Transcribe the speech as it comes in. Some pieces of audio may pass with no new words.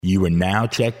You are now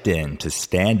checked in to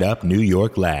Stand Up New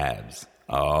York Labs.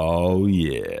 Oh,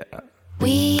 yeah.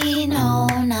 We know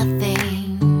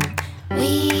nothing.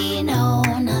 We know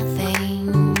nothing.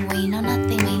 We know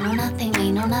nothing. We know nothing.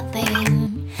 We know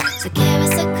nothing. So give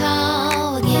us a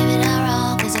call. We'll give it our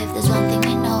all. 'Cause if there's one thing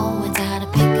we know, it's how to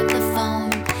pick up the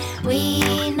phone.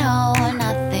 We know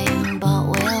nothing, but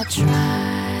we'll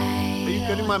try. Are you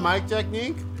getting my mic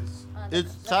technique?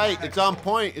 It's tight. It's on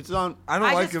point. It's on. I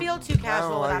just feel too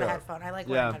casual without a headphone. I like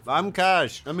wearing headphones. I'm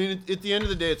cash. I mean, at the end of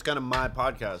the day, it's kind of my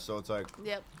podcast, so it's like.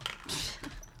 Yep.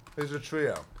 It's a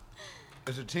trio.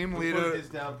 It's a team Put leader. his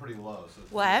down pretty low. So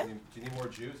What? Do you need more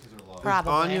juice? Is it low?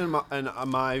 Probably. Anya and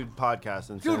my podcast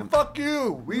and Sam. Dude, fuck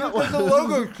you. We did the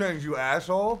logo change, you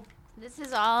asshole. This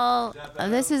is all.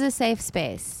 This is a safe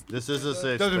space. This is a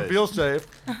safe Doesn't space. feel safe.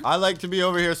 I like to be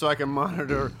over here so I can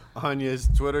monitor Anya's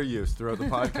Twitter use throughout the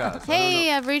podcast.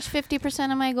 Hey, I've reached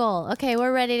 50% of my goal. Okay,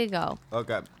 we're ready to go.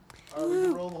 Okay. All right, we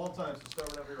can roll the whole time, so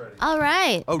start whenever you're ready. All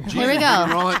right. Oh, geez. Here we go.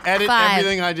 Rolling. Edit 5,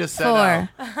 everything I just said 4,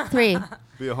 out. 3.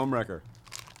 Be a homewrecker.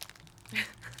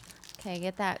 Okay,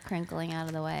 get that crinkling out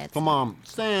of the way. It's Come on,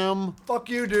 Sam. Fuck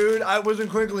you, dude. I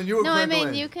wasn't crinkling. You were No, I crinkling.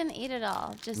 mean you can eat it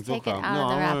all. Just It's take okay. it out no, of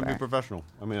the I want to be wrapper. professional.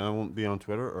 I mean, I won't be on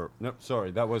Twitter or. Nope,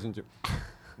 sorry, that wasn't.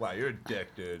 Wow, you're a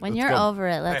dick, dude. When Let's you're go. over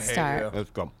it, let's I hate start. you.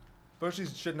 Let's go. First he's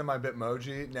shitting in my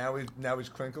Bitmoji. Now he's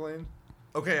crinkling.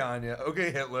 Okay, Anya. Okay,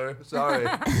 Hitler. Sorry.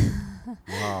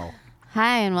 Wow.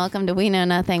 Hi, and welcome to We Know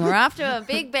Nothing. We're off to a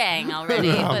big bang already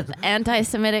with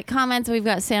anti-Semitic comments. We've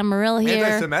got Sam Morrill here.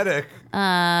 Anti-Semitic.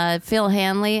 Phil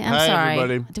Hanley. I'm Hi, sorry.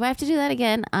 everybody. Do I have to do that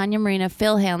again? Anya Marina,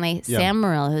 Phil Hanley, Yeah. Sam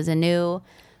Morrill, who's a new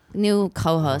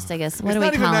co-host, I guess. What It's do we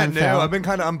not even call that him, new. Phil? I've been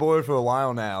kind of on board for a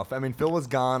while now. I mean, Phil was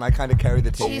gone. I kind of carried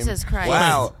the team. Jesus Christ.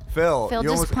 Wow, Phil. Phil you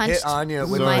just almost punched hit Anya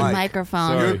with my the mic. microphone.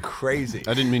 Sorry. You're crazy.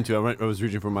 I didn't mean to. I was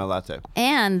reaching for my latte.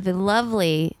 And the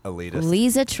lovely Elitist.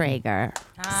 Lisa Traeger.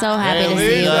 So happy Hey, to see you,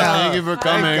 Lisa. girl. Thank you for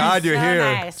coming. Thank God you're so here.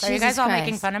 Nice. Are you Jesus guys all Christ.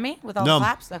 making fun of me with all No. the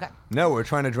claps? Okay. No, we're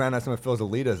trying to drown out some of Phil's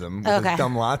elitism with Okay. his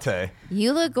dumb latte.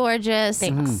 You look gorgeous.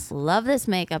 Thanks. Love this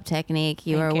makeup technique.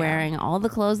 You Thank are you. wearing all the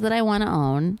clothes that I want to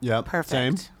own. Yep. Perfect.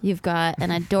 Same. You've got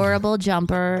an adorable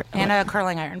jumper. And a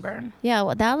curling iron burn. Yeah,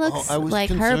 well, that looks I was like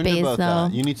concerned herpes, about though.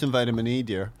 that. You need some vitamin E,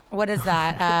 dear. What is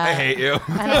that? I hate you.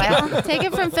 Take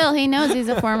it from Phil. He knows he's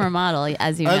a former model,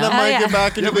 as you know. And then might yeah. get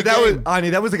back into Yeah, the but that was game.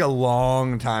 Anya. That was like a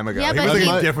long time ago. Yeah, he but was like he-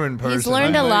 a different person. He's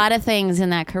learned a might- lot of things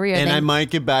in that career. And They- I might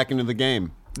get back into the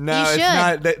game. No, You it's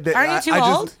should. not. Aren't you too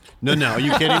old? No, are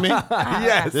you kidding me?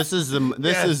 Yes. This is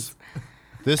Yes.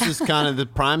 this is kind of the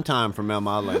prime time for male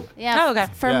modeling. yeah, Oh, okay.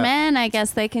 For Yeah. men, I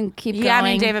guess they can keep Yeah, I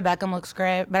going. mean, David Beckham looks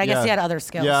great, but I guess he had other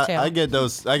skills, yeah, too. I get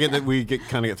those. I get that we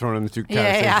kind of get thrown in the two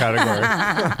Yeah, same yeah.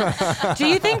 category. Do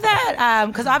you think that,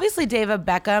 because obviously David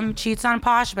Beckham cheats on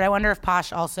Posh, but I wonder if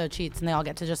Posh also cheats and they all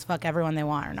get to just fuck everyone they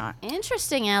want or not.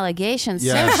 Interesting allegations.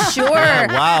 Yeah. So sure. Yeah,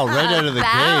 wow, right out of the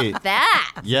about gate.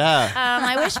 that. Yeah.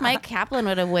 I wish Mike Kaplan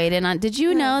would have weighed in on. Did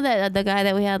you know that the guy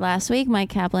that we had last week, Mike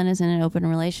Kaplan, is in an open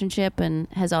relationship and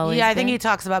has always? Yeah, I think been? he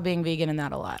talks about being vegan and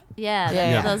that a lot. Yeah,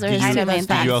 Yeah. those are Did his you, two know main those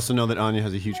did things. you also know that Anya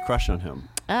has a huge crush on him?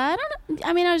 I don't know.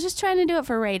 I mean, I was just trying to do it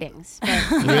for ratings.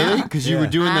 But, Really? Because you were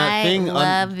doing that I thing.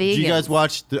 love Did you guys vegans.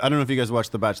 watch? I don't know if you guys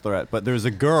watched The Bachelorette, but there's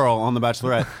a girl on The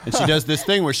Bachelorette, and she does this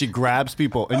thing where she grabs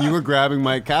people, and you were grabbing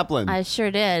Mike Kaplan. I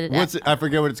sure did. What's it? I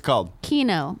forget what it's called.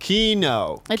 Kino?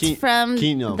 Kino. It's from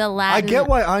Kino. the I Latin. get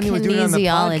why Anya was doing it on the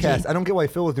kinesiology. podcast. I don't get why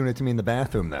Phil was doing it to me in the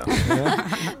bathroom, though.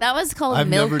 That was called I've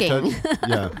milking. never touched.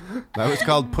 Yeah, that was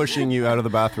called pushing you out of the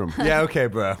bathroom. Yeah, okay,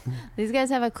 bro. These guys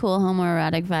have a cool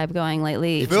homoerotic vibe going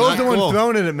lately. It's Phil's not the one cool.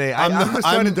 throwing it at me. I'm just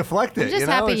trying to I'm- deflect it. I'm just you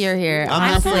know? happy It's- you're here.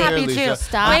 I'm I'm so happy happy here, too. Lisa.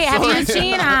 Stop. Wait, have you Sorry.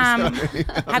 seen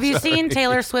have you seen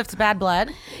Taylor Swift's Bad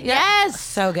Blood? Yes.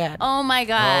 So good. Oh my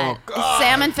God.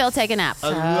 Sam and Phil take a nap.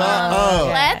 Oh.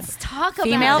 Let's talk about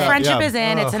Female it. friendship Yeah. is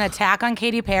in. It's an attack on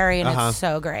Katy Perry, and it's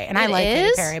so great. And I It like is?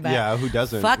 Katy Perry, but Yeah, who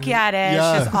doesn't? fuck yeah, it is.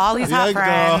 Yeah. Just all these hot Yeah,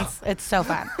 girl. friends. It's so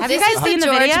fun. Have This you guys is seen the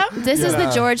George, video? This is the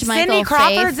George Michael Cindy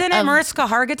Crawford's Faith in it. of- Mariska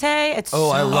Hargitay. It's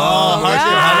Oh, I so love good.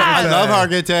 I love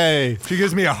Hargitay. She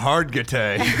gives me a hard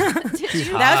guitar.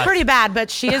 That was pretty bad, but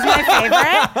she is my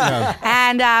favorite.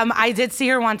 And I did see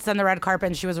her once on the red carpet,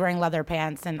 and she was wearing leather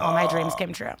pants, and all my dreams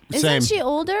came true. Isn't Same. she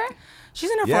older? She's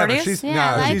in her Yeah, but 40s. she's, Yeah, no,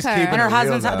 I like she's her. keeping and her it real,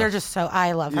 husband's, though. they're just so,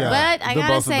 I love her. Yeah. But I The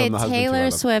gotta both of say, them, the husband Taylor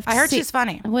together. Swift. I heard she's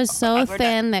funny. Was so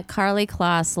thin that Carly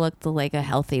Kloss looked like a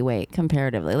healthy weight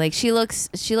comparatively. Like she looks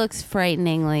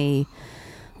frighteningly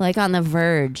like on the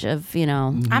verge of,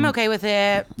 I'm okay with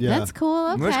it. Yeah. That's cool.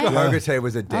 Okay. Mariska Hargitay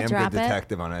was a damn good drop it.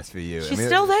 detective on SVU. She's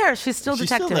still there. She's still She's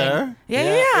still detecting.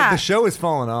 there? Yeah. The show is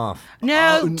falling off.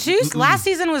 No, last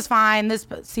season was fine. This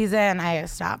season I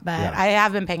stopped, but I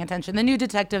have been paying attention. The new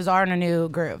detectives are in a new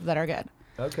groove that are good.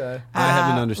 Okay. I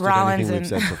haven't understood Rollins anything we've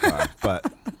said so far,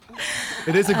 but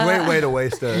It is a great way to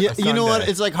waste a you know what?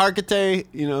 Sunday. It's like Harkitay,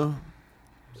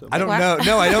 I don't What? know.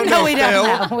 No, I don't No, know. we don't Phil.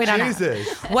 know. We don't know. Jesus.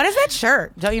 What is that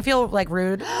shirt? Don't you feel like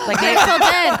rude? Like Grateful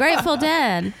Dead. Grateful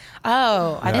Dead.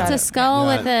 oh, I It's thought a skull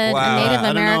Yeah. with a Wow. Native I don't know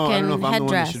if American I'm the one that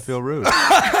headdress. should feel rude.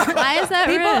 Why is that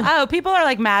rude? people are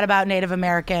like mad about Native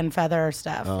American feather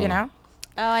stuff. You know,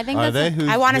 Oh, I think Are that's. they?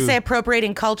 I want to Who- say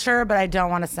appropriating culture, but I don't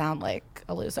want to sound like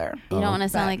a loser. You don't want to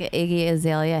sound like an Iggy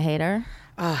Azalea hater.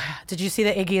 Did you see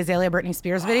the Iggy Azalea Britney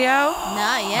Spears video?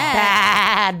 Not yet.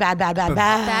 Bad. Bad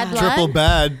blood. Triple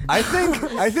bad. I think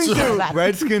the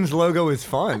Redskins logo is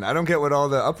fun. I don't get what all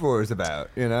the uproar is about.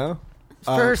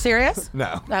 For serious?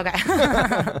 No. Okay.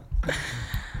 I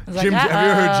was like, Have you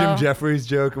ever heard uh-oh. Jim Jeffries'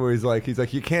 joke where he's like,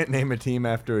 you can't name a team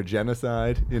after a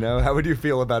genocide? How would you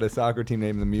feel about a soccer team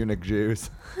named the Munich Jews?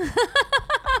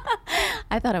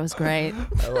 I thought it was great.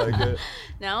 I like it.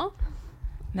 No?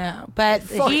 No, but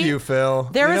Fuck you, Phil.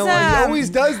 there you know was what? He a- always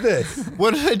does this.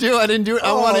 What did I do? I didn't do it.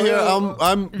 I want to hear. no.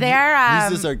 I'm. There,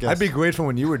 Lisa's our guest. I'd be grateful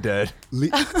when you were dead.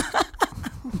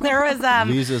 there was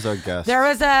Lisa's our guest. There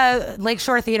was a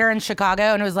Lakeshore Theater in Chicago,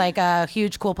 and it was like a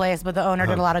huge, cool place, but the owner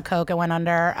did a lot of coke and went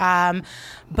under.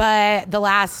 But the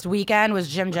last weekend was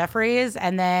Jim Jeffries,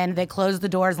 and then they closed the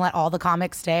doors and let all the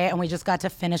comics stay, and we just got to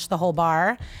finish the whole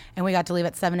bar, and we got to leave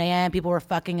at 7 a.m. People were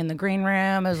fucking in the green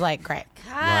room. It was like great.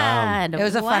 God. It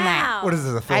was a fun night. What is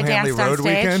this, a Phil I Hanley danced on Road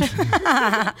stage.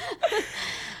 weekend?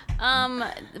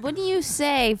 When you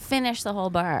say finish the whole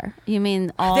bar, you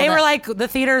mean all They the- were like, the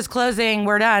theater's closing,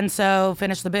 we're done, so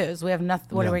finish the booze. We have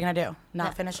nothing. What are we gonna do?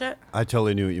 Not finish it? I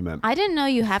totally knew what you meant. I didn't know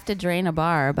you have to drain a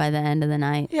bar by the end of the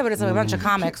night. Yeah, but it's a bunch of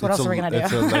comics. What It's else a- are we gonna do?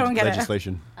 It's a I don't get it.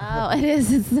 legislation. Oh, it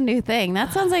is. It's the new thing.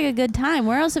 That sounds like a good time.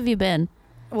 Where else have you been?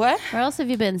 What? Where else have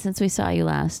you been since we saw you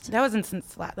last? That wasn't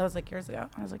since that was like years ago.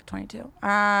 I was like 22.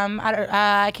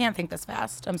 I can't think this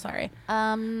fast. I'm sorry.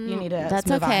 You need to. That's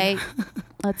move on. okay.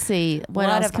 Let's see. What What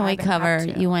else have can I we been up cover?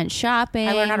 to? You went shopping.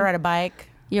 I learned how to ride a bike.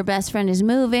 Your best friend is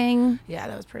moving. Yeah,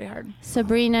 that was pretty hard.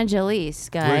 Sabrina Jalise,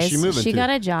 guys. Where's she moving to? got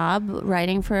a job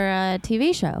writing for a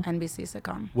TV show. NBC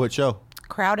sitcom. What show?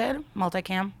 Crowded,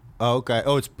 multicam. Oh, okay.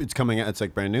 Oh, it's coming out. It's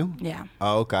like brand new. Yeah.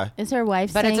 Oh, okay. Is her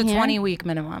wife But it's a staying here? 20-week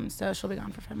minimum, so she'll be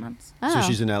gone for 5 months. Oh. So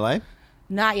she's in LA.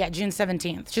 Not yet, June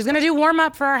 17th. She's going to do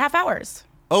warm-up for half hours.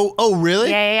 Oh, really?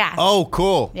 Yeah. Oh,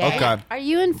 cool. Yeah, okay. yeah. Are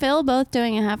you and Phil both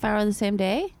doing a half hour the same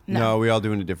day? No, we all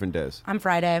doing it different days. I'm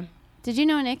Friday. Did you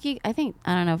know Nikki? I don't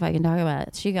know if I can talk about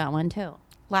it. She got one too.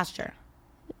 Last year.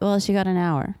 Well, she got an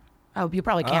hour. Oh, you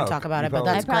probably can't talk about you it, but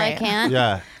probably- that's I probably great. can't.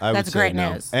 Yeah, I That's would say great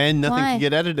no. news. And nothing Why? can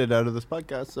get edited out of this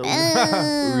podcast. So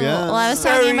Well, I was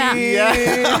talking about. Yeah.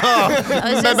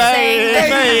 I was just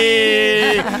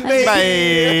saying.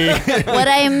 Bye. Bye. What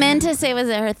I meant to say was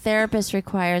that her therapist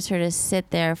requires her to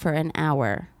sit there for an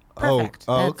hour. Perfect.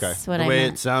 Oh, okay. That's what the I way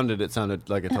meant. it sounded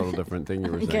like a total different thing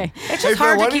you were saying. Okay. It's Hey, just Phil,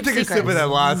 hard why to don't you keep take a sip of secrets. that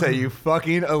latte, you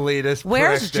fucking elitist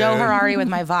Where's prick, Joe dude? Harari with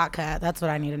my vodka? That's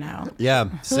what I need to know. Yeah,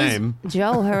 Who's same.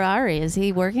 Joe Harari. Is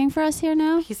he working for us here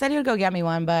now? He said he would go get me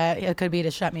one, but it could be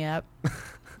to shut me up.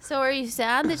 So are you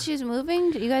sad that she's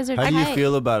moving? You guys are. How do you tight.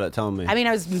 feel about it? Tell me. I mean,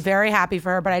 I was very happy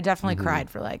for her, but I definitely cried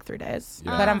for like 3 days.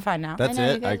 But I'm fine now. That's I know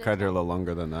you it. guys I are cried her a little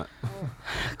longer than that.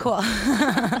 Cool.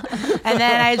 And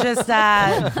then I just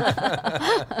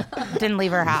didn't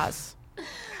leave her house.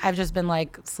 I've just been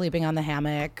like sleeping on the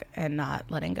hammock and not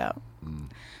letting go.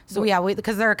 So yeah,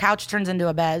 because their couch turns into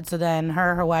a bed. So then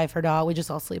her wife, her dog, we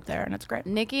just all sleep there, and it's great.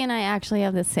 Nikki and I actually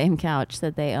have the same couch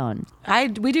that they own.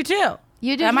 We do too.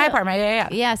 You do at my too? apartment. Yeah.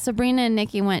 Yeah, Sabrina and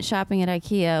Nikki went shopping at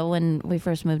IKEA when we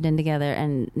first moved in together,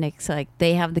 and Nick's like,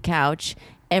 they have the couch.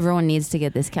 Everyone needs to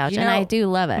get this couch, You and know, I do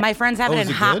love it. My friends have Oh, it is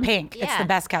in it hot good? pink. It's Yeah. the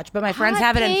best couch. But my friends Hot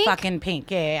have it in pink? fucking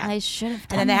pink. Yeah. I should have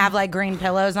done And then they that. have like green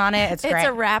pillows on it. It's It's great.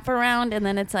 a wraparound, and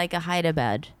then it's like a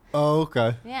hide-a-bed. Oh,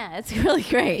 okay. Yeah, it's really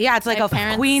great. Yeah, it's like My a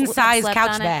parents queen size slept couch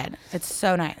on it. bed. It's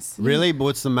so nice. Really? But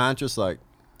what's the mattress like?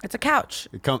 It's a couch.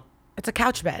 It's a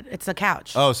couch bed. It's a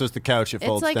couch. Oh, so it's the couch. It It's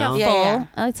folds like down. a Yeah, full.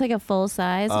 yeah. It's like a full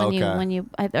size Oh, okay.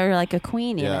 or like a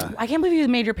queen Yeah. even. I can't believe you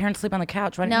made your parents sleep on the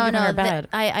couch. Why didn't you No, give them no, their bed?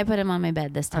 I put him on my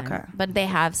bed this time. Okay. But they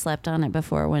have slept on it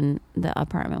before when the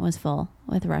apartment was full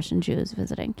with Russian Jews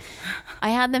visiting. I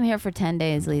had them here for 10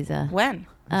 days, Lisa. When?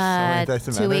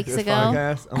 Anti-Semitic, 2 weeks this ago.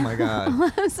 podcast. Oh my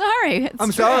god. I'm sorry. It's I'm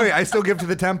true. sorry. I still give to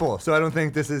the temple, so I don't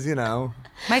think this is, you know.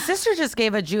 My sister just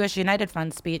gave a Jewish United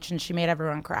Fund speech, and she made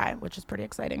everyone cry, which is pretty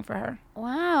exciting for her.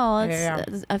 Wow, Yeah.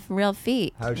 that's a real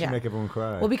feat. How did she Yeah. make everyone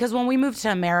cry? Well, because when we moved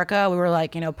to America, we were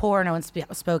like, you know, poor. No one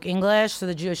spoke English. So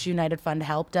the Jewish United Fund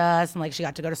helped us. And like she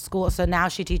got to go to school. So now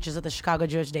she teaches at the Chicago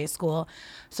Jewish Day School.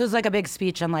 So it's like a big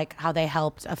speech on like how they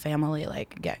helped a family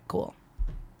like get cool.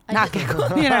 Not get cool.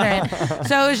 You know what I mean?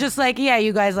 So it was just like, yeah,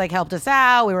 you guys like helped us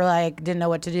out. We were like, didn't know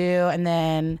what to do. And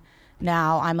then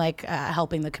now I'm like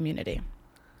helping the community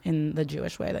in the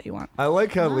Jewish way that you want. I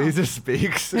like how Lisa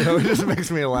speaks. It just makes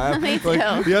me laugh. Me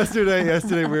Like too.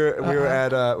 yesterday we were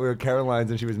at Caroline's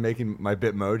and she was making my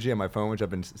Bitmoji on my phone, which I've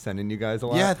been sending you guys a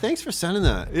lot. Yeah, thanks for sending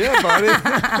that. Yeah,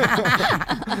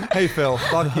 buddy. Hey Phil,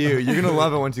 fuck you. You're gonna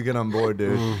love it once you get on board,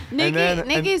 dude.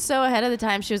 Nikki's so ahead of the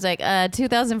time. She was like,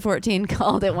 2014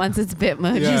 called it once it's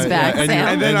Bitmoji's Yeah, back, yeah,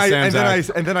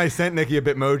 Sam. And then I sent Nikki a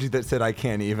Bitmoji that said I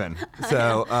can't even.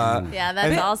 So yeah,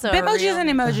 that's also a Bitmojis real- and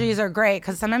emojis are great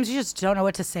because sometimes you just don't know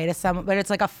what to say to someone, but it's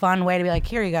like a fun way to be like,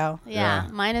 here you go. Yeah,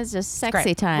 mine is just sexy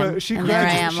great. time. But she and there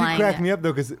I am lying cracked there. me up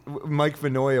though because Mike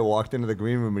Vanoia walked into the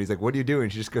green room and he's like, "What are you doing?"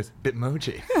 She just goes,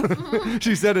 "Bitmoji."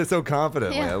 She said it so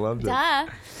confidently. I loved it.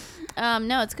 Duh.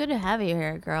 No, it's good to have you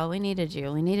here, girl. We needed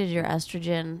you. We needed your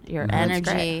estrogen, your That's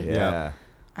energy. great. Yeah.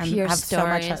 I Pure have so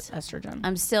much stories. estrogen.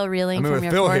 I'm still I reeling mean, from with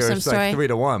your Phil here, foursome it's story. like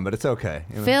 3-1, but it's okay.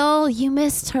 You know? Phil, you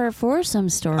missed her foursome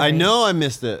story. I know I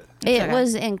missed it. It okay.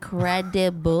 was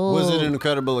incredible. Was it an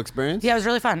incredible experience? Yeah, it was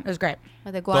really fun. It was great.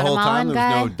 With the The whole time Guatemalan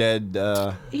there was guy? no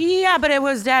dead. Yeah, but it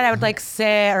was dead. I would like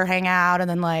sit or hang out and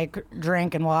then like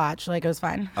drink and watch. Like it was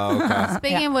fine. Oh, okay.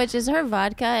 Speaking of which, is her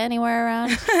vodka anywhere around?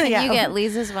 Can Yeah. you get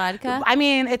Lisa's vodka? I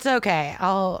mean, it's okay.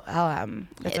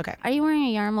 It's okay. Are you wearing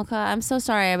a yarmulke? I'm so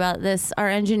sorry about this. Our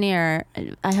engineer,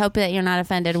 I hope that you're not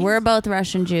offended. We're both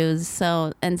Russian Jews,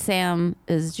 so and Sam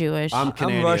is Jewish. I'm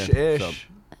Canadian. Rush-ish. so-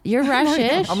 You're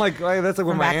Russish? I'm like that's like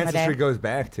what From my back in the day. ancestry goes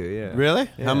back to. Yeah. Really?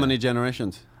 Yeah. How many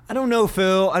generations? I don't know,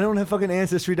 Phil. I don't have fucking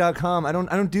ancestry.com. I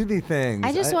don't do these things.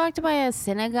 I just walked by a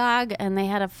synagogue and they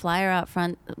had a flyer out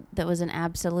front that was an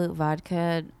Absolute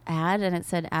vodka ad and it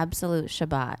said Absolute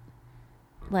Shabbat.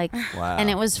 Like, Wow. and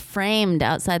it was framed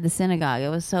outside the synagogue. It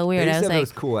was so They weird. used I to was have like,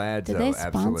 those cool ads, did though. they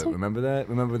Absolute. sponsor? Remember that?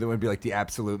 Remember there would be like the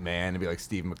Absolute Man, it'd be like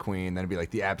Steve McQueen, then it'd be like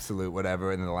the Absolute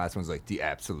whatever, and then the last one's like the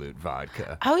Absolute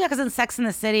Vodka. Oh yeah, because in Sex and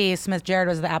the City, Smith Jarrett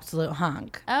was the absolute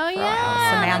hunk. oh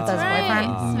yeah, Samantha's that's right.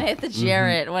 boyfriend. Smith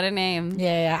Jarrett, what a name.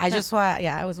 Yeah. I just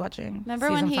I was watching. Remember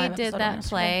when season he 5 did episode that yesterday.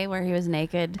 play where he was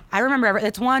naked? I remember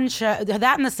it's one show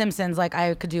that and The Simpsons. Like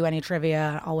I could do any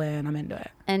trivia. I'll win. I'm into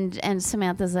it. And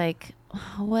Samantha's like,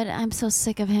 what? I'm so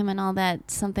sick of him and all that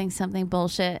something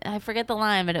bullshit. I forget the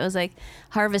line, but it was like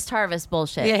harvest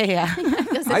bullshit. Yeah.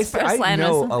 'Cause his first I line was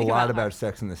know a something lot about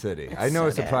Sex in the City. I know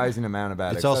a so good. surprising amount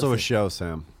about It's it. also a That's- show,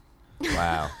 Sam.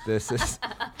 Wow, this is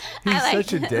I he's like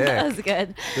such a that. dick. That was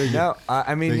good. No,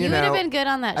 I mean, You you would know, have been good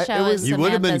on that I- show it was- as You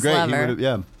would have been Samantha's great. You lover. would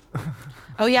have, yeah.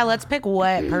 Oh yeah. Let's pick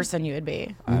what person you would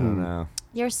be. I don't know.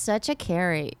 You're such a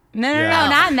Carrie. No, Yeah.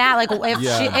 not in that. Like if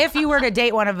Yeah. if you were to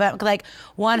date one of them, like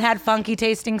one had funky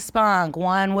tasting spunk,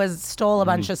 one stole a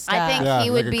bunch of stuff. I think Yeah, he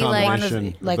like would a be like combination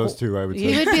of like- those two, I would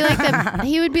he say.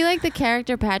 would be like the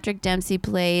character Patrick Dempsey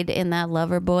played in that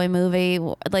Loverboy movie,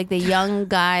 like the young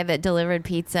guy that delivered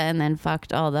pizza and then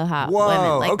fucked all the hot Whoa,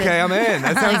 women. Like okay, I'm in.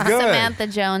 That sounds like good. Samantha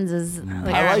Jones is the I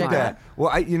like character. that. Well,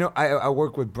 I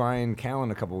worked with Brian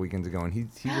Callen a couple weekends ago, and he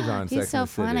was on He's Sex so and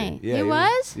the City. funny. Yeah, He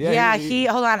was? Yeah, he.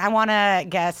 Hold on, I want to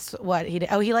guess what he did.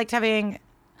 Oh, he liked having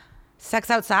sex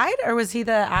outside, or was he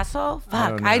the asshole? Fuck,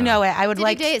 don't I know. know it. I would Did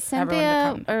like he date everyone to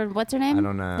Cynthia come. or what's her name? I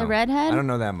don't know. The redhead. I don't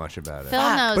know that much about it. Phil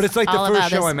knows. But it's like the all first about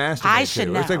show this. I masturbate I to. should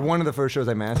It's like know. one of the first shows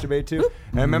I masturbate to.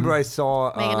 And I remember I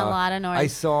saw Making a lot of noise. I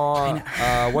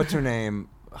saw what's her name,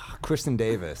 Kristen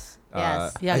Davis.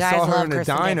 Yes. Yeah, I guys saw her love in a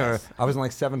Kristen diner. Davis. I was in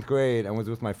like 7th grade. I was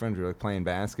with my friends. We were like playing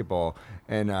basketball,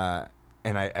 and I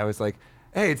was like,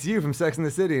 "Hey, it's you from Sex and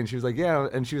the City," and she was like, "Yeah,"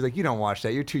 and she was like, "You don't watch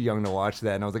that. You're too young to watch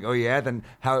that." And I was like, "Oh yeah, then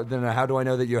how do I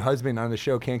know that your husband on the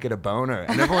show can't get a boner?"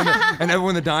 And everyone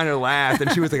in the diner laughed,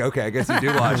 and she was like, "Okay, I guess you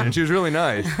do watch it." And she was really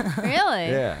nice. Really?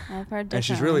 Yeah. I've heard And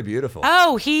she's differently. really beautiful.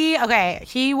 Oh, he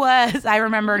was. I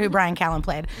remembered who Brian Callen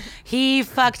played. He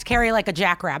fucked Carrie like a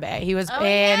jackrabbit. He was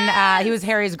yes. he was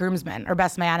Harry's groomsman or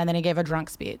best man, and then he gave a drunk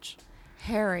speech.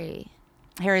 Harry.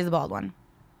 Harry's the bald one.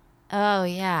 Oh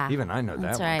yeah. Even I know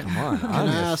That's that right. one. Come on, I'm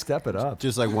I gonna ask- step it up.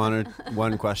 Just like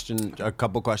one question, a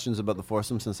couple questions about the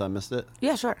foursome since I missed it.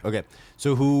 Yeah, sure. Okay,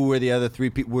 so who were the other three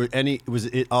people? Was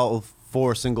it all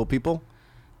four single people?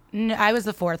 No, I was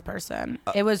the fourth person.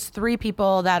 It was 3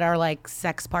 people that are like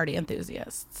sex party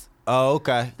enthusiasts. Oh,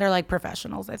 okay. They're like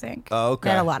professionals, I think. Oh, okay.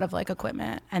 They had a lot of like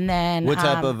equipment, and then What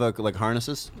type of like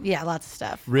harnesses? Yeah, lots of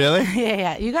stuff. Really?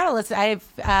 Yeah. You gotta listen.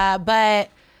 But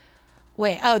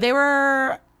wait. Oh, they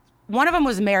were. One of them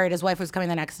was married. His wife was coming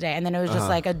the next day, and then it was just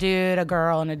like a dude, a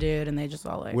girl, and a dude, and they just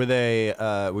all like. Were they?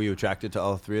 Were you attracted to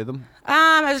all three of them?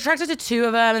 I was attracted to two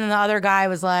of them, and then the other guy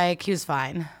was like, he was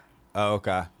fine. Oh,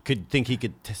 okay. He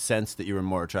could sense that you were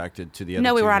more attracted to the other.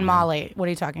 No, we two were on than him? Molly. What are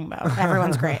you talking about?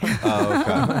 Everyone's great. Oh,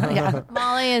 okay. Yeah.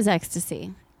 Molly is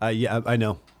ecstasy. Yeah, I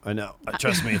know.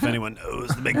 Trust me, if anyone knows,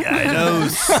 the big guy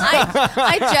knows.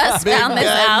 I just found this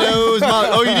out. knows.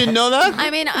 Oh, you didn't know that? I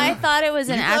mean, I thought it was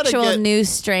an You gotta actual get- new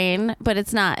strain, but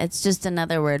it's not. It's just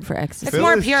another word for ecstasy. It's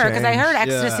more Phil's pure because I heard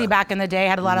changed. ecstasy Yeah. back in the day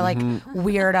had a lot of like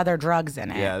weird other drugs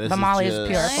in it. Yeah, this but is Molly is just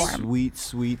pure form.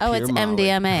 sweet. Oh, pure it's Molly.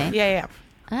 MDMA. Yeah.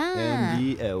 Ah.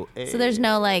 MDMA. So there's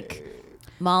no like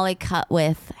Molly cut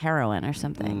with heroin or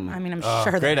something. I mean, I'm sure.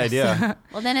 Great there is. idea.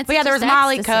 Well, then it's But yeah, there was just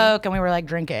Molly ecstasy. Coke, and we were like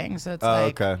drinking. So it's Oh,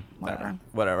 like okay. whatever.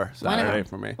 Whatever. Saturday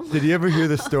for me. Did you ever hear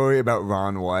the story about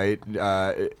Ron White?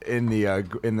 In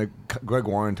the Greg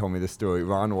Warren told me the story.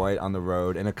 Ron White on the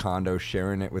road in a condo,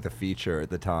 sharing it with a feature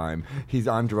at the time. He's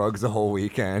on drugs the whole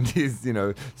weekend. He's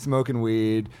smoking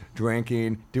weed,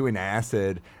 drinking, doing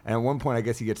acid, and at one point I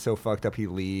guess he gets so fucked up he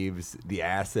leaves the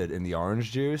acid in the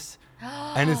orange juice.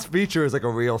 And his feature is like a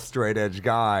real straight edge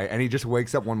guy, and he just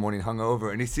wakes up one morning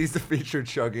hungover, and he sees the feature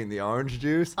chugging the orange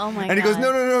juice. Oh my And he goes, God.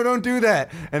 no, don't do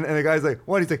that. And the guy's like,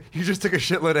 what? He's like, you just took a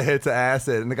shitload of hits of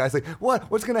acid. And the guy's like, what?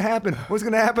 What's gonna happen? What's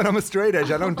gonna happen? I'm a straight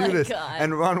edge. I don't do my this. God.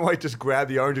 And Ron White just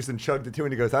grabbed the orange juice and chugged it too,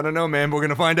 and he goes, I don't know, man. We're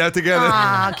gonna find out together.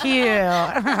 Aw, cute.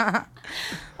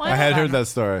 I had heard that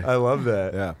story. I love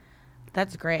that. Yeah.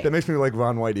 That's great. That makes me like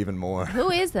Ron White even more.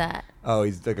 Who is that? Oh,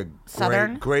 he's like a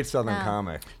Southern? great Southern Oh.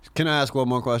 comic. Can I ask one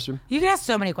more question? You can ask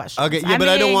so many questions. Okay, yeah, but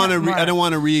I don't mean, want to. more. I don't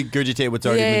want to regurgitate what's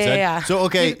already been said. Yeah. So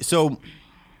okay, so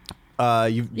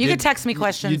You could text me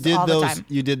questions You did all the those. time.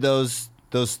 You did those.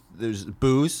 There's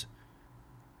booze,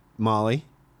 Molly.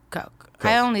 Coke.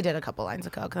 I only did a couple lines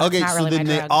of Coke. That's Okay, not so really then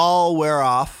my they drug. all wear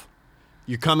off.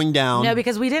 You're coming down. No,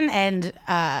 because we didn't end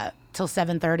till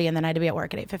 7:30, and then I had to be at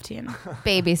work at 8:15.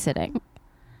 Babysitting.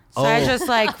 So I just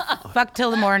like fucked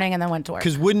till the morning and then went to work.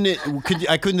 Because wouldn't it?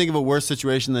 I couldn't think of a worse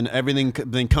situation than everything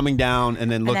then coming down and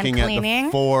then then looking at the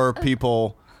cleaning? 4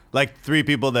 people, like 3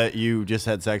 people that you just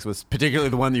had sex with, particularly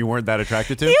the one that you weren't that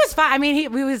attracted to. He was fine. I mean, he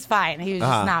was fine. He was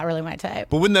just not really my type.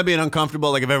 But wouldn't that be an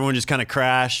uncomfortable? Like if everyone just kind of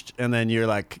crashed and then you're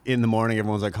like in the morning,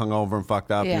 everyone's like hungover and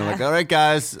fucked up, and you're Yeah. like, all right,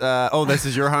 guys, oh, this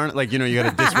is your harness. Like you got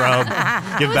to disrobe,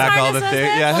 give Whose back all the harness was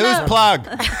things. it? Yeah, Well, whose no. plug?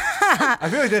 I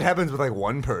feel like that happens with like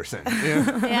one person.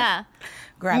 Yeah. Yeah.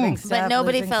 Grabbing stuff. But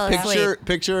nobody losing fell stuff. asleep.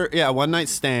 Picture, yeah, one night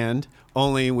stand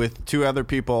only with 2 other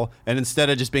people, and instead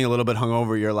of just being a little bit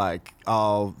hungover, you're like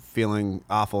all feeling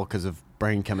awful because of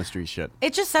brain chemistry shit.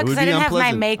 It just It sucks would because I be didn't have my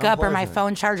unpleasant. makeup or my Unpleasant.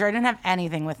 phone charger. I didn't have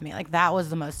anything with me. Like that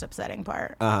was the most upsetting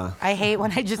part. I hate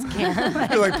when I just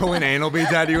can't. You're like pulling anal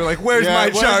beads out of you. You're like, where's Yeah, my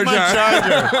where's charger? my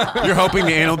charger? You're hoping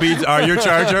the anal beads are your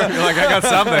charger. You're like, I got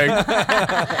something.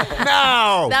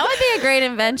 No, That would be a great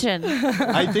invention.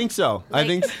 I think so. I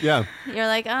think, yeah. You're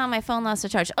like, oh, my phone lost a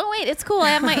charge. Oh, wait, it's cool. I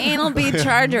have my anal bead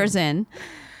chargers in.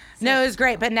 No, it was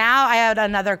great. But now I had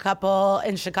another couple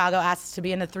in Chicago asked to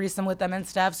be in a threesome with them and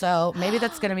stuff. So maybe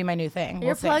that's going to be my new thing. You're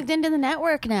We'll see. plugged into the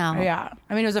network now. Yeah.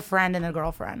 I mean, it was a friend and a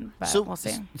girlfriend, but we'll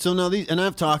see. So now these, and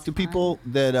I've talked to people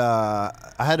that I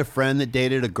had a friend that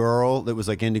dated a girl that was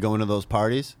like into going to those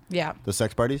parties, Yeah. those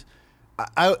sex parties.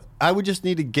 I would just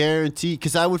need to guarantee,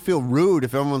 because I would feel rude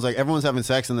if everyone's having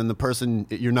sex and then the person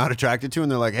you're not attracted to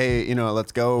and they're like, hey,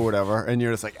 let's go or whatever, and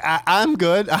you're just like, I'm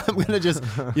good. I'm gonna just,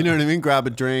 you know what I mean, grab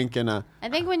a drink and I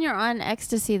think when you're on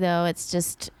ecstasy, though, it's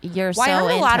just you're Well, so I heard a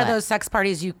into lot of it. those sex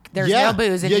parties. There's Yeah. no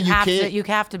booze, and Yeah, you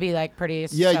have to be like pretty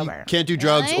yeah, sober. you can't do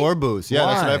drugs Really? or booze. Yeah,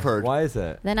 that's what I've heard. Why is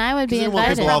that? Then I would be 'Cause they want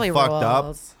invited. people all Probably fucked up.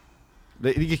 rules.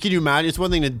 Can you imagine? It's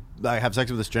one thing to like have sex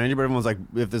with a stranger, but everyone's like,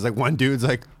 if there's like one dude's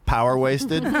like power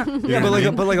wasted. Yeah,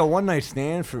 but like a one night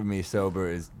stand for me sober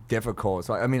is difficult.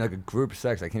 So I mean, like a group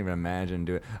sex, I can't even imagine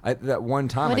doing it. That one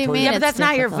time, What do I you told mean? you. Yeah, but It's that's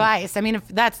not your difficult. vice. I mean, if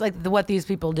that's like what these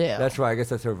people do. That's right. I guess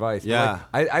that's her vice. But, Yeah.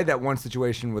 like, I had that one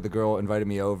situation where the girl invited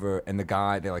me over, and the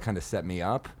guy they like kind of set me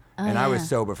up, and I was yeah.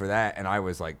 sober for that, and I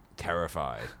was like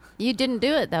terrified. You didn't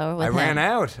do it, though. With I ran him.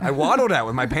 out. I waddled out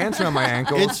with my pants around my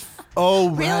ankles. It's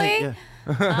right. Really? Yeah.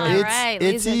 All It's right,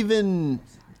 it's Lisa. even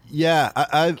yeah.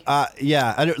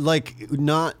 I don't like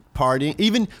not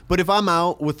partying, but if I'm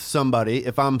out with somebody,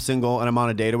 if I'm single and I'm on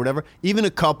a date or whatever, even a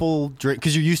couple drinks,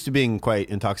 because you're used to being quite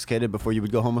intoxicated before you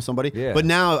would go home with somebody. Yeah. But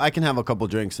now I can have a couple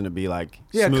drinks and it'd be like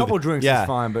Yeah, smooth. a couple drinks Yeah. is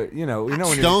fine, but you know when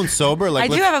Stone sober. Like I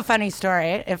do let's- have a funny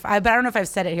story. But I don't know if I've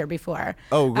said it here before.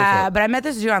 Oh, go for it. But I met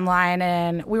this dude online,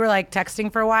 and we were like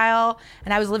texting for a while.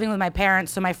 And I was living with my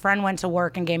parents, so my friend went to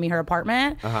work and gave me her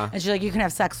apartment. And she's like, "You can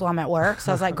have sex while I'm at work."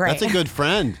 So I was like, "Great." That's a good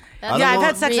friend. I don't Yeah, I've know-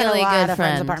 had sex at a Really lot good of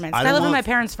friends' friend. apartments. I I don't lived with want-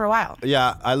 my parents for a while.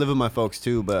 Yeah, I live with my folks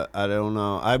too, but I don't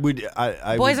know. I would.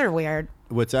 I Boys would, are weird.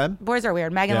 What's that? Boys are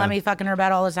weird. Megan Yeah. let me fuck in her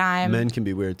bed all the time. Men can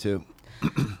be weird too.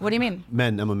 What do you mean?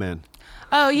 Men. I'm a man.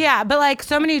 Oh yeah, but like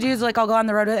so many dudes, like I'll go on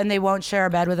the road with, and they won't share a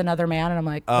bed with another man, and I'm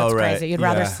like, that's Oh, right. crazy. You'd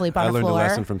rather Yeah. sleep on I the learned floor. a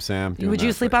lesson from Sam. doing Would you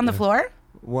that, sleep but on the yeah. floor?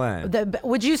 when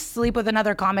Would you sleep with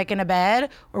another comic in a bed,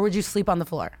 or would you sleep on the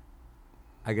floor?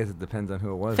 I guess it depends on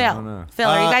who it was. I don't know. Phil,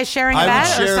 are you guys sharing a I would bed,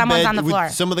 or share a someone's bed on the with floor?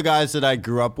 Some of the guys that I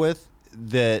grew up with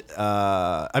that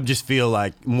I just feel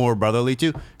like more brotherly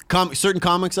to. Certain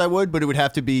comics I would, but it would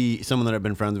have to be someone that I've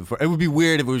been friends with before. It would be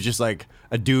weird if it was just like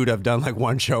a dude I've done like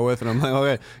one show with, and I'm like,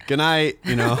 okay, can I,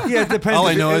 you know? Yeah, it depends. All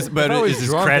I If know it- is, if but I was is his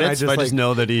drunk and I credits. just, If I just like-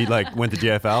 know that he like went to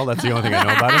JFL, that's the only thing I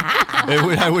know about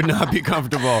him. I would not be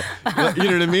comfortable. You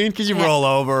know what I mean? Because you roll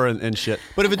over and shit.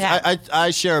 But if it's, Yeah.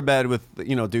 I share a bed with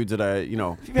dudes that I If you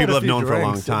had people a I've few known for a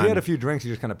long drinks, If you had time. a few drinks,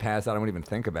 you just kind of pass out. I wouldn't even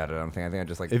think about it. I think I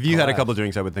just like. If you had a collapse. couple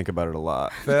drinks, I would think about it a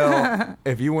lot. Phil,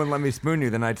 if you wouldn't let me spoon you,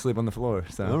 then I'd sleep on the floor.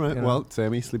 So All right. you know. Well,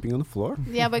 Sammy sleeping on the floor.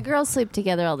 Yeah, but girls sleep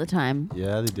together all the time.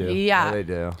 Yeah, they do. yeah, Yeah, they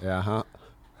do. Yeah,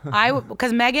 huh?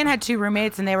 because Megan had two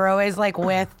roommates, and they were always like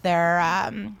with their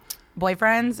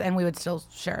boyfriends, and we would still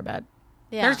share a bed.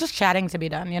 Yeah. There's just chatting to be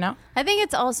done, you know. I think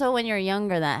it's also when you're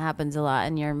younger that happens a lot,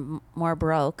 and you're more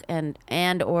broke and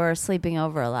or sleeping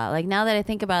over a lot. Like now that I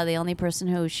think about it, the only person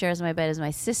who shares my bed is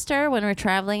my sister when we're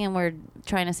traveling and we're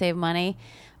trying to save money,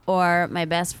 or my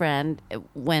best friend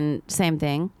when same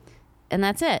thing. And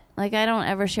that's it. Like I don't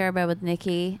ever share a bed with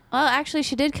Nikki. Well, actually,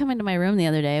 she did come into my room the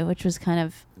other day, which was kind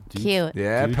of cute.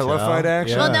 Yeah, Do pillow tell. fight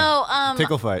action. Yeah. Well, no,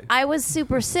 Tickle fight. I was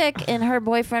super sick, and her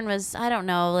boyfriend was, I don't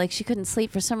know, like she couldn't sleep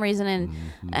for some reason,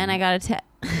 and I got a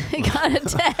I got a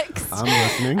text. I'm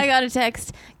listening. I got a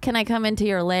text. Can I come into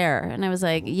your lair? And I was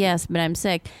like, yes, but I'm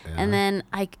sick. And then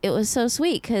it was so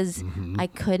sweet because I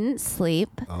couldn't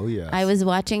sleep. Oh, yes. I was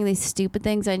watching these stupid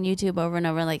things on YouTube over and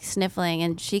over, like sniffling.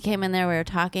 And she came in there. We were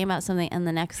talking about something, and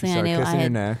the next thing I started knew, I kissing your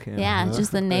had neck, yeah. yeah,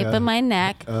 just the nape of my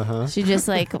neck. She just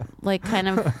like kind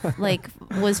of like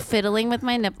was fiddling with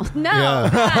my nipple. No,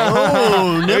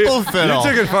 Oh, nipple fiddle.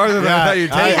 You took it farther than I thought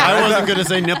you'd take it. I wasn't going to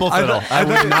say nipple fiddle. I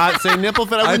would not say nipple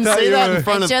fiddle. I wouldn't thought say you that were- in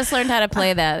front I of. just learned how to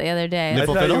play that the other day.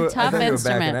 Nipple I thought you fiddle? were- I Tough thought you were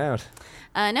instrument. backing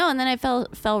out. No, and then I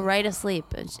fell right asleep,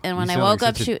 and when You I sound woke like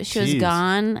up, such a she was tease.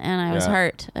 gone, and I was Yeah.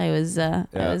 hurt. I was Yeah.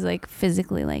 like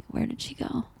physically like, where did she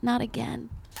go? Not again.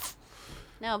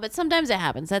 No, but sometimes it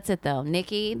happens. That's it though,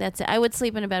 Nikki. That's it. I would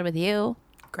sleep in a bed with you.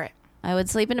 Great. I would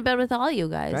sleep in a bed with all you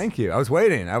guys. Thank you. I was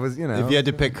waiting. I was, you know. If you had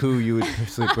to pick who you would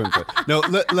sleep with. No,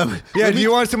 let me. yeah, let do me-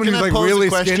 you want someone can who's I like pose a really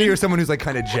question? skinny or someone who's like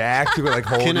kind of jacked who would like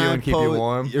hold Can you I and keep you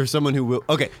warm? Or someone who will.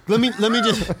 Okay, let me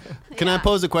just. Can I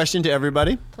pose a question to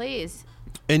everybody? Please.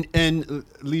 And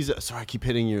Lisa, sorry, I keep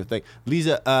hitting your thing.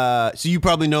 Lisa, so you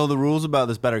probably know the rules about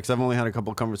this better because I've only had a couple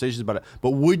of conversations about it. But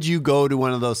would you go to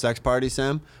one of those sex parties,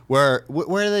 Sam? Where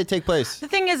do they take place? The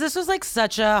thing is, this was like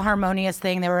such a harmonious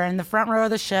thing. They were in the front row of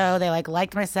the show. They like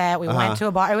liked my set. We went to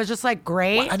a bar. It was just like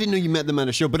great. I didn't know you met them at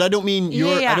a show, but I don't mean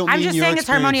your. yeah. I don't I'm mean just your saying it's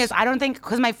harmonious. experience. I don't think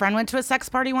because my friend went to a sex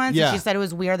party once Yeah. and she said it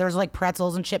was weird. There was like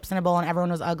pretzels and chips in a bowl and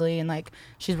everyone was ugly and like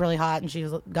she's really hot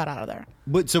and got out of there.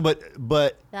 But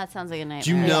That sounds like a nightmare. do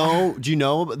you know? Do you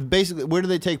know? Basically, where do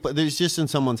they take place? It's just in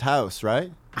someone's house, right?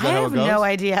 Is that I how have it goes? no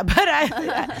idea, but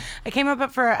I came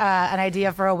up for an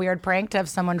idea for a weird prank to have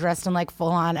someone dressed in like full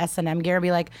on S&M gear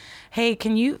be like, "Hey,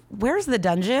 where's the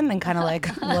dungeon?" and kind of like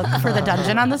look for the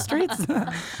dungeon on the streets.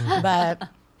 But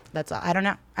that's all. I don't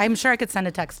know. I'm sure I could send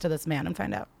a text to this man and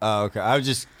find out. Oh, okay. I was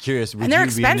just curious. Would And they're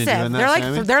you be into expensive. doing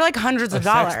that, They're like hundreds of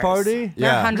dollars. Sex party? They're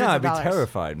Yeah. hundreds No, of I'd be dollars.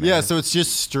 terrified, man. Yeah, so it's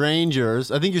just strangers.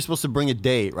 I think you're supposed to bring a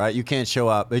date, right? You can't show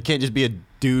up. It can't just be a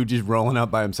dude just rolling up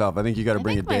by himself. I think you got to I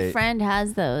bring a think my date. friend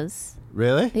has those.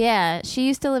 Really? Yeah, she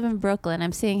used to live in Brooklyn.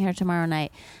 I'm seeing her tomorrow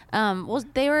night. Well,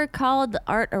 they were called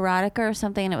Art Erotica or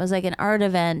something, and it was like an art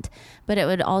event, but it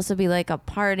would also be like a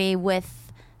party with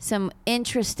some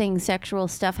interesting sexual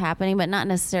stuff happening, but not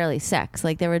necessarily sex.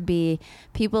 Like there would be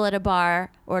people at a bar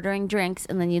ordering drinks,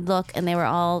 and then you'd look, and they were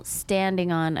all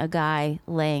standing on a guy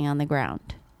laying on the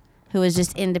ground, who was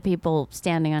just into people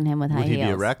standing on him with high Would he heels.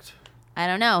 be erect? I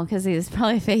don't know, because he was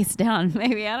probably face down.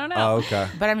 Maybe I don't know. Oh, okay.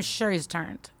 But I'm sure he's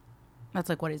turned. That's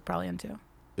like what he's probably into.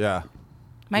 Yeah.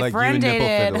 My like friend you nipple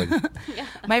dated. fiddling.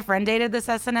 My friend dated this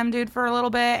S&M dude for a little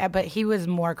bit, but he was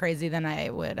more crazy than I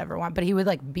would ever want. But he would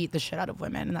like beat the shit out of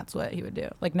women, and that's what he would do.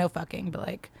 Like no fucking, but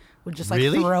like would just like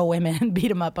Really? throw women and beat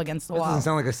them up against the That wall. doesn't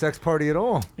sound like a sex party at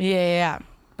all. Yeah.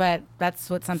 But that's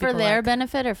what some For people their like.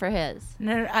 benefit or for his?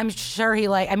 No, I'm sure he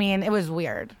like. I mean, it was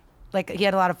weird. Like he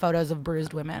had a lot of photos of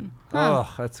bruised women.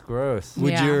 Oh, that's gross.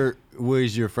 Yeah.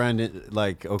 Was your friend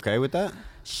like okay with that?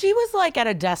 She was like at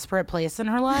a desperate place in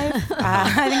her life.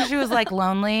 I think she was like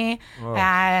lonely,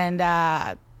 and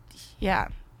yeah,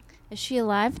 Is she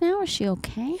alive now? Is she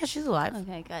okay? yeah, she's alive.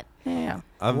 Okay, good. Yeah.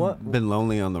 I've been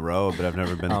lonely on the road, but I've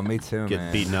never been. Oh, me too, Get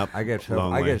man. beaten up. I get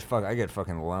lonely. I get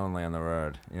fucking lonely on the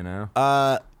road. You know.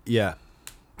 Yeah.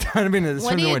 I mean, this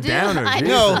What do one you went do? down. I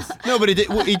No, no, but it did.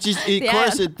 Well, it just. Of Yeah.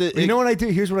 course, You know what I do?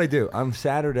 Here's what I do. On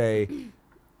Saturday,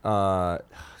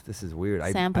 this is weird.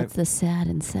 Sam puts the sad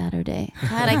in Saturday.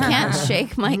 God, I can't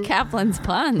shake my Kaplan's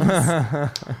puns.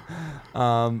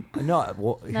 No,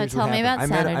 well, here's tell what me about happened.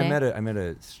 Saturday. I met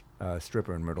a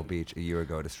stripper in Myrtle Beach a year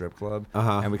ago at a strip club,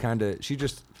 Uh-huh. and we kind of she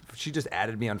just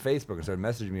added me on Facebook and started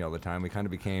messaging me all the time. We kind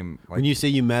of became like. When you say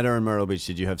you met her in Myrtle Beach,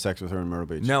 did you have sex with her in Myrtle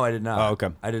Beach? No, I did not. Oh, okay.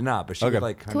 I did not. But she Okay. was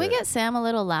like. Can we kinda- get Sam a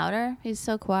little louder? He's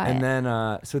so quiet. And then,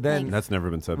 so then That's never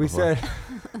been said we before. said.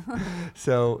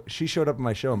 So she showed up at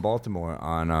my show in Baltimore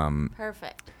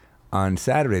Perfect. on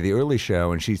Saturday, the early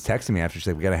show, and she's texting me after. She's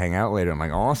like, "We gotta hang out later." I'm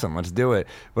like, "Awesome, let's do it."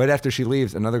 Right after she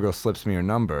leaves, another girl slips me her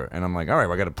number, and I'm like, "All right,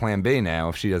 well, I got a plan B now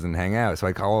if she doesn't hang out." So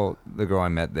I call the girl I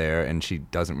met there, and she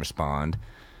doesn't respond.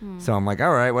 So I'm like,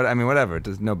 "All right, whatever.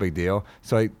 It's no big deal."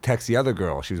 So I text the other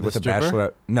girl. She was with a stripper?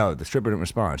 bachelorette. No, the stripper didn't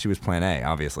respond. She was plan A,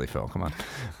 obviously. Phil, come on.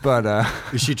 But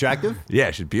Is she attractive? yeah,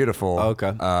 she's beautiful. Oh, okay.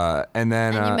 And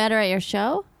then And you met her at your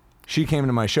show? she came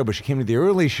to my show, but she came to the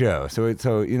early show.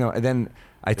 So you know, and then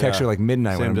I text her like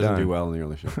midnight when Sam I'm doesn't done. do well in the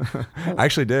early show. I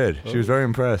actually did. She was very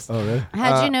impressed. Oh, really?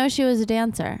 How'd you know she was a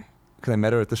dancer? Because I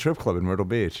met her at the strip club in Myrtle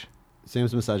Beach.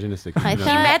 Sam's misogynistic. I You know.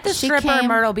 thought- Met the She stripper in came-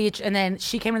 Myrtle Beach, and then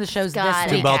she came to the shows Got this it.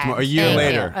 To weekend. Baltimore a year Thank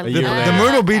later. you. A year The later.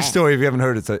 Myrtle okay. Beach story, if you haven't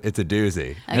heard, it's a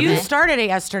doozy. You started it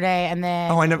yesterday, and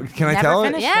then Oh, I never. Can I never tell it?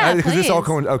 finished Yeah, Because this all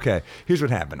please. okay. Here's what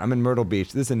happened. I'm in Myrtle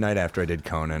Beach. This is the night after I did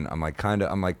Conan. I'm like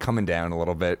coming down a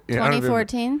little bit. You know, I don't even-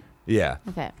 2014? Yeah.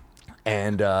 Okay.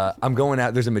 And I'm going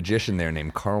out. There's a magician there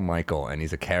named Carl Michael, and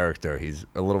he's a character. He's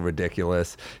a little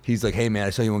ridiculous. He's like, "Hey man,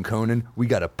 I saw you on Conan. We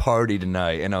got a party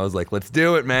tonight." And I was like, "Let's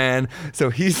do it, man."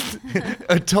 So he's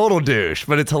a total douche,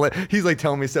 but it's hilarious. He's like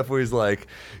telling me stuff where he's like,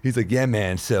 "Yeah,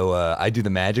 man. So I do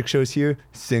the magic shows here.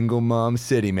 Single mom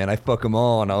city, man. I fuck them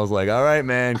all." And I was like, "All right,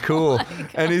 man, cool."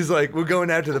 And he's like, "We're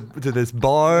going out to this I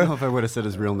bar." don't know if I would have said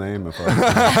his real name before.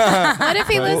 What if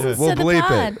he listens We'll to the bleep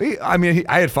pod? it.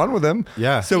 I had fun with him.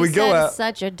 Yeah. So You we go said out.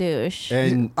 such a douche.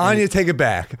 And Anya, take it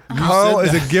back. Carl said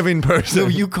is that. a giving person. so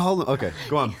you call him. Okay,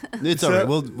 go on. It's all right.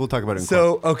 We'll talk about it in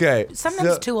court. So okay. sometimes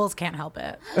so, tools can't help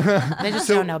it. They just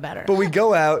don't know better. But we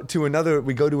go out to another.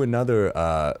 We go to another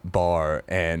bar,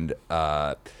 and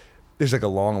there's like a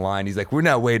long line. He's like, "We're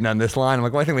not waiting on this line." I'm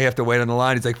like, "Well, I think we have to wait on the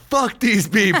line." He's like, "Fuck these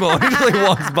people." He just like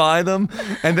walks by them,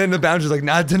 and then the bouncer's like,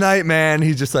 "Not tonight, man."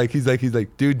 He's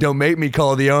like, "Dude, don't make me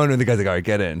call the owner." And the guy's like, "All right,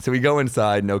 get in." So we go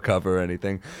inside, no cover or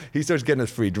anything. He starts getting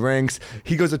us free drinks.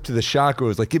 He goes up to the shot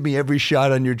girl, like, "Give me every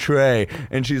shot on your tray."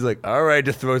 And she's like, "All right,"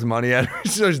 just throws money at her. She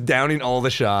starts downing all the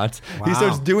shots. He Wow.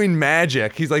 starts doing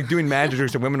magic. He's like doing magic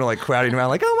tricks, and women are like crowding around,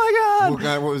 like, "Oh my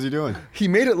god!" What was he doing? He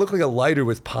made it look like a lighter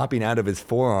was popping out of his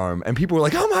forearm, and people were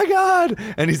like, "Oh my god!"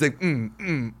 And he's like,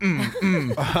 and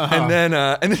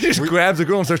then he just grabs a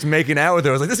girl and starts making out with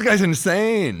her. I was like, "This guy's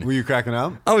insane." Were you cracking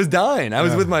up? I was dying. I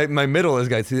was with my middle. This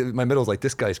guy, my middle's like,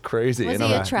 "This guy's crazy." Was And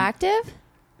he I'm- attractive?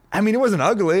 I mean, it wasn't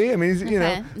ugly. I mean, he's, you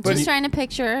Okay. know, but Just trying to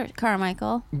picture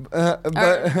Carmichael. but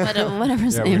Or whatever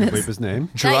his Yeah, name we is. bleep his name.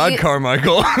 Gerard you-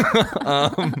 Carmichael.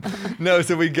 No,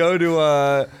 so we go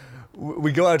to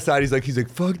we go outside. He's like,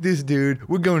 "Fuck this dude.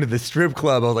 We're going to the strip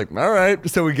club." I was like, "All right."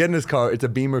 So we get in his car. It's a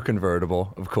Beamer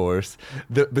convertible, of course.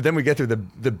 But then we get through the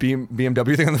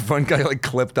BMW thing on the front. Guy like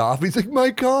clipped off. He's like, "My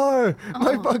car,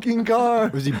 my fucking car."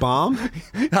 Was he bombed?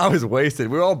 I was wasted.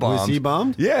 We were all bombed. Was he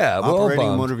bombed? Yeah, we're all Operating a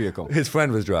bombed. motor vehicle. His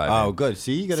friend was driving. Oh, good.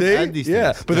 See, you got to See? add these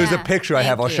Yeah, things. but there's a Yeah, picture I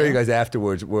have. thank I'll show you you. guys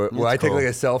afterwards where I That's take cool. like a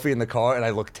selfie in the car and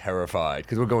I look terrified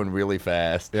because we're going really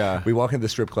fast. Yeah. We walk into the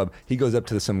strip club. He goes up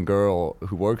to some girl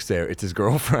who works there. it's his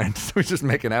girlfriend. So he's just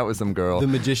making out with some girl. The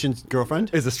magician's girlfriend?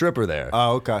 Is a stripper there.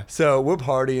 Oh, okay. So we're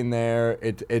partying there.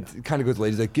 It kind of goes late.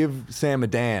 He's like, give Sam a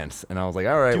dance. And I was like,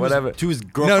 all right, whatever. To his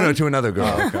girlfriend? No, to another girl.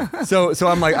 Oh, okay. So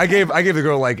I'm like, I gave the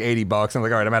girl like $80. I'm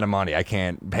like, all right, I'm out of money. I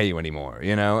can't pay you anymore,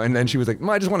 you know? And then she was like,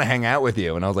 I just want to hang out with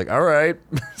you. And I was like, all right.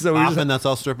 So we Often that's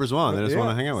all strippers want. They just want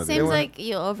to hang out with Seems you. like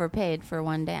you overpaid for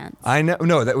one dance. I know.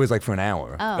 No, that was like for an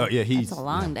hour. Oh, yeah, he's- that's a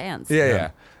long dance.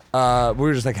 Yeah. We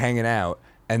were just like hanging out,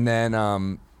 and then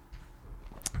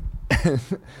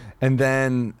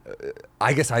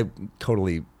I guess I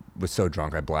totally was so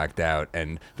drunk I blacked out,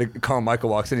 and Carl Michael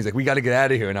walks in. He's like, "We got to get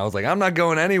out of here," and I was like, "I'm not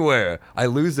going anywhere." I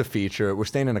lose the feature. We're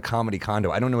staying in a comedy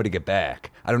condo. I don't know where to get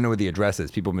back. I don't know where the address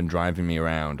is. People have been driving me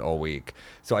around all week.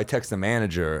 So I text the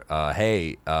manager,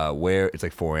 "Hey, where?" It's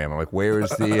like 4 a.m. I'm like, "Where is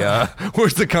the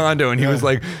where's the condo?" And he was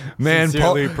like, "Man,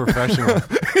 Sincerely Paul." professional.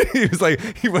 He was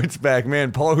like, he writes back,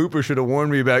 "Man, Paul Hooper should have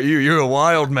warned me about you. You're a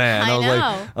wild man."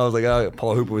 I I was like, "Oh,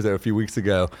 Paul Hooper was there a few weeks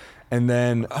ago." And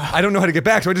then I don't know how to get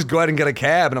back, so I just go out and get a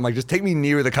cab, and I'm like, just take me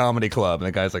near the comedy club. And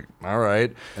the guy's like, all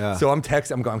right. Yeah. So I'm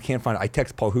texting, I can't find it. I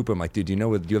text Paul Hooper. I'm like, dude, do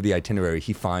you have the itinerary?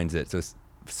 He finds it. So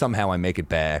somehow I make it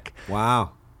back.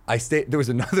 Wow. There was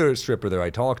another stripper there I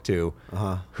talked to,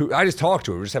 who I just talked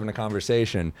to her. We were just having a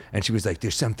conversation, and she was like,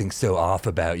 "There's something so off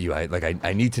about you.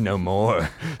 I need to know more."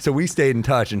 So we stayed in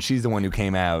touch, and she's the one who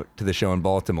came out to the show in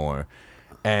Baltimore,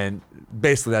 and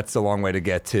basically that's a long way to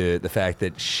get to the fact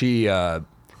that she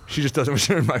just doesn't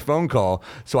return my phone call.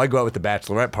 So I go out with the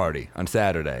bachelorette party on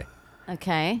Saturday.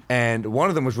 Okay. And one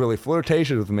of them was really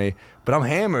flirtatious with me, but I'm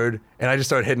hammered, and I just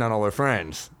started hitting on all her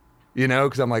friends. You know,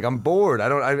 because I'm like, I'm bored.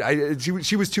 She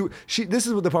was too. This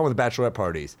is what the problem with the bachelorette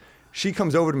parties. She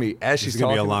comes over to me as she's It's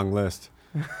going talking. to be a long list.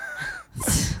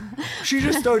 She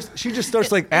just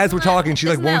starts like as we're talking. She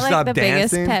like Isn't won't that, stop the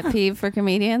dancing. biggest pet peeve for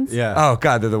comedians? Yeah. Oh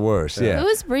God, they're the worst. Yeah.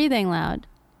 Who's breathing loud?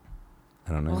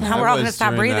 I don't know. Now we're all I gonna was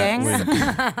stop during that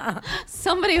breathing. when-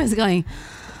 Somebody was going,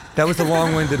 That was a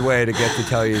long-winded way to get to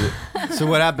tell you. So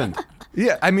what happened?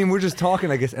 Yeah, I mean, we're just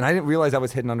talking, I guess, and I didn't realize I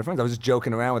was hitting on her friends. I was just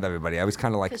joking around with everybody. I was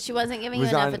kind of like, because she wasn't giving you Was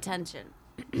enough on- attention.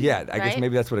 yeah, I guess Right?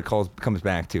 maybe that's what it comes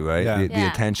back to, right? Yeah. The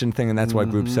Yeah. attention thing, and that's why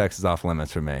group sex is off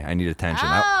limits for me. I need attention.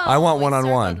 I Oh, want we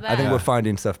one-on-one. circled I think back. we're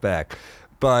finding stuff back.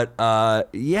 But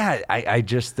yeah, I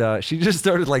just she just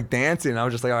started like dancing. I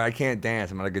was just like, oh, I can't dance.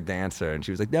 I'm not a good dancer. And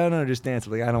she was like, no, just dance.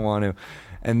 I'm like, I don't want to.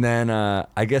 And then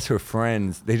I guess her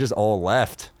friends, they just all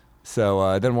left.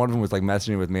 So then one of them was like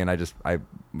messaging with me, and I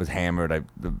was hammered.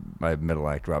 My middle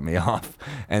act dropped me off,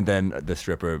 and then the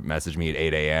stripper messaged me at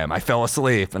 8 a.m. I fell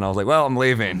asleep, and I was like, well, I'm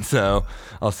leaving. So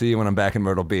I'll see you when I'm back in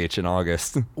Myrtle Beach in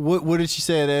August. What did she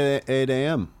say at 8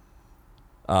 a.m.?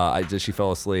 She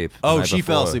fell asleep. the Oh, night she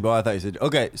fell before. asleep. Oh, I thought you said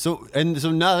okay. So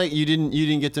now that you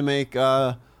didn't get to make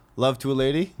love to a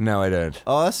lady. No, I didn't.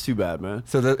 Oh, that's too bad, man.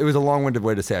 So it was a long-winded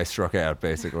way to say I struck out,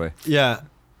 basically. Yeah.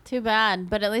 Too bad.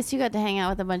 But at least you got to hang out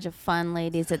with a bunch of fun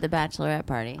ladies at the bachelorette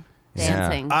party. Yeah.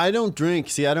 Dancing. I don't drink.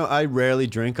 See, I rarely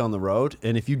drink on the road,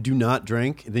 and if you do not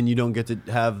drink, then you don't get to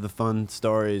have the fun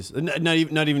stories. Not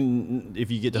even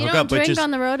if you get to You hook don't up, but drink just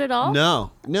on the road at all?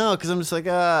 no, because I'm just like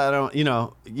I don't. You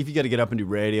know, if you got to get up and do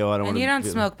radio, I don't want And to. you don't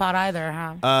smoke pot either,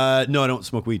 huh? No, I don't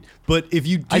smoke weed. But if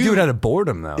you do, I do it out of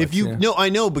boredom, though. If you It's, no, I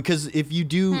know because if you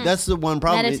do, that's the one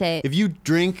problem. Meditate. If you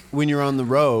drink when you're on the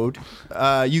road,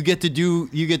 you get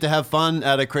to have fun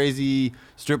at a crazy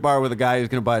strip bar with a guy who's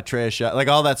gonna buy a tray of shot, like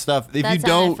all that stuff. If That's you not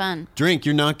don't fun. drink,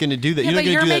 you're not gonna do that. Yeah, You're not but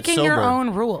gonna you're do that making sober. your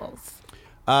own rules.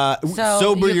 So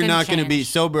sober, you you're can not gonna be change.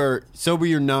 sober. Sober,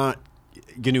 you're not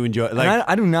gonna enjoy. And Like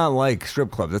I do not like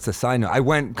strip clubs. That's a side note. I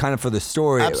went kind of for the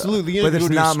story. absolutely, you but don't it's go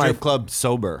to not a my. strip club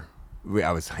sober.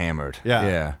 I was hammered.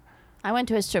 Yeah. I went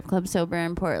to a strip club sober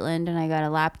in Portland, and I got a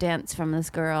lap dance from this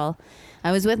girl.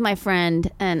 I was with my friend,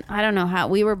 and I don't know how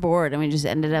we were bored, and we just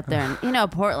ended up there.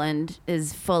 And Portland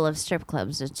is full of strip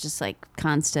clubs. It's just like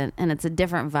constant, and it's a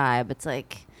different vibe. It's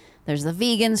like there's the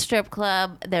vegan strip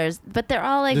club. But they're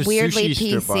all like There's weirdly sushi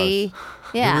strip PC. bars.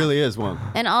 Yeah, There really is one.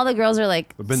 and all the girls are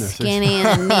like I've been there, sis. skinny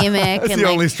and anemic. That's and the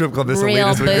like only strip club this real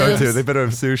elitist would go to. boobs. They better have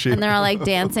sushi. And they're all like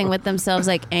dancing with themselves,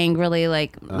 like angrily,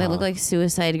 like they look like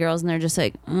suicide girls, and they're just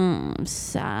like, I'm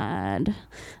sad.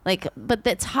 Like, but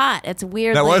it's hot. It's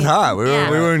weird. that was hot. We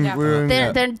were Yeah.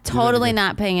 in. They're totally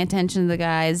not paying attention to the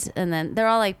guys, and then they're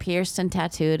all like pierced and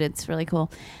tattooed. It's really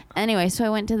cool. Anyway, so I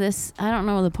went to this. I don't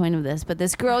know the point of this, but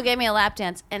this girl gave me a lap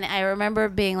dance, and I remember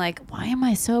being like, "Why am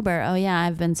I sober? Oh yeah,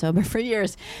 I've been sober for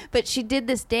years." But she did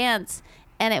this dance,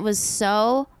 and it was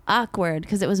so awkward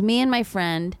because it was me and my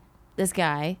friend, this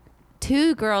guy,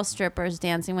 2 girl strippers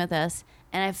dancing with us,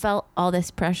 and I felt all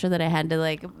this pressure that I had to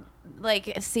like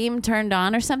like seem turned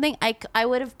on or something, I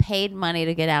would have paid money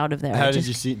to get out of there. How I did just-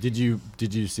 you see? Did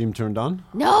you seem turned on?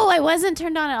 No, I wasn't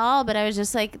turned on at all, but I was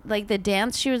just like the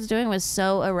dance she was doing was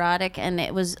so erotic, and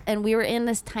we were in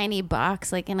this tiny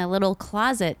box, like in a little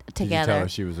closet Did you together. tell her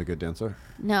she was a good dancer?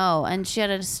 No, and she had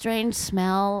a strange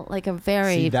smell, like a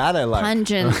very See, that I like.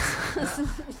 pungent,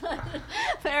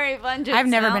 very pungent. I've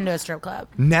never smell. been to a strip club.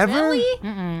 Never.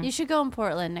 Really? You should go in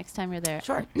Portland next time you're there.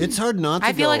 Sure. It's hard not to.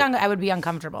 I feel go. like I would be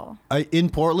uncomfortable. In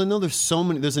Portland though,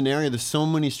 there's an area, there's so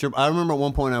many strip. I remember at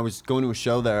one point I was going to a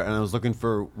show there and I was looking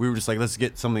for. We were just like, let's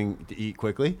get something to eat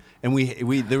quickly, and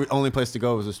the only place to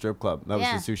go was a strip club. That was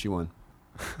Yeah. the sushi one.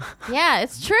 Yeah,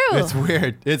 it's true. It's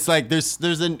weird. It's like there's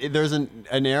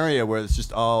an area where it's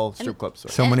just all strip clubs.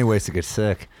 So many ways to get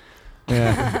sick.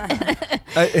 Yeah.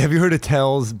 Have you heard of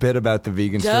Tell's bit about the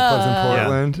vegan strip clubs in Duh.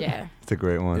 Portland? Yeah. It's a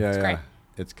great one. Yeah, great.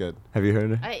 It's good. Have you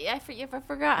heard it? I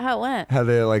forgot how it went. How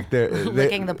they're like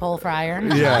Licking the pole for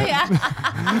iron. Yeah. Oh,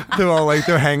 yeah. They're all like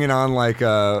they're hanging on like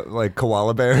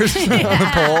koala bears on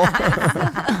the pole.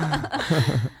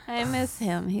 I miss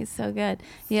him. He's so good.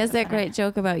 He has that great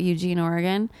joke about Eugene,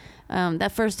 Oregon.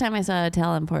 That first time I saw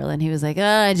Attell in Portland, he was like, "Oh,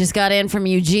 I just got in from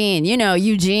Eugene. You know,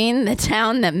 Eugene, the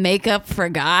town that makeup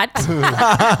forgot."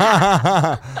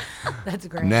 That's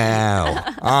great. Now,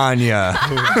 Anya.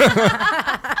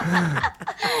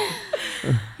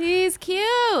 He's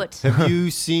cute. Have you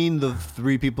seen the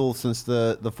three people since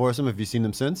the foursome? Have you seen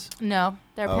them since? No.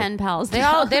 They're pen pals. They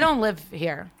don't live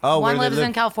here. Oh, where one do they lives live?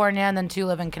 in California and then two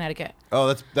live in Connecticut.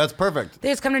 Oh, that's perfect. They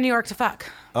just come to New York to fuck.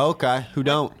 Okay, who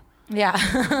don't? Yeah.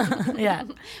 Yeah.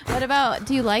 What about?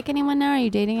 Do you like anyone now? Are you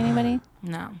dating anybody?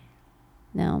 No.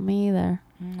 No, me either.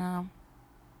 No.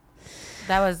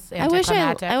 That was I wish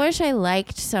anticlimactic. I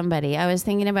liked somebody. I was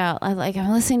thinking about I'm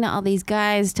listening to all these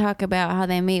guys talk about how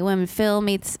they meet women. Phil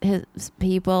meets his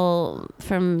people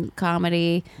from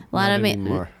comedy. A lot Not of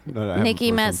anymore. No, I haven't Nikki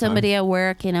for met some somebody time. at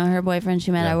work. You know, her boyfriend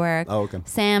she met Yeah. at work. Oh, okay.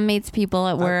 Sam meets people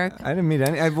at work. I didn't meet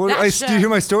any. That Do you hear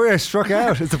my story? I struck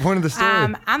out. It's the point of the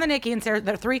story. on the Nikki and Sarah,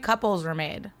 the three couples were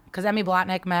made because Emmy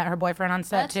Blotnick met her boyfriend on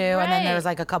set That's too, and then there right. was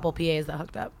like a couple PAs that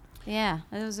hooked up. Yeah,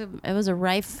 it was a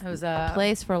rife It was a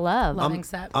place for love. loving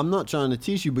set. I'm not trying to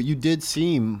tease you, but you did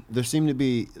seem. There seemed to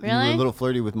be. You were Really? a little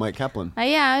flirty with Mike Kaplan.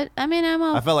 Yeah, I mean I'm.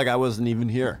 I felt like I wasn't even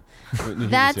here. when he was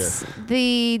That's here.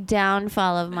 the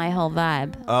downfall of my whole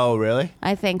vibe. Oh, really?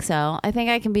 I think so. I think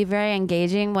I can be very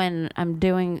engaging when I'm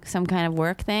doing some kind of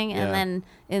work thing, and Yeah. then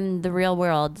in the real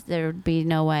world, there would be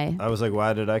no way. I was like,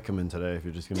 why did I come in today if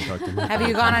you're just going to talk to me? Have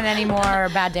you gone on any more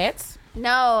bad dates?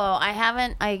 No, I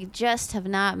haven't. I just have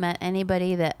not met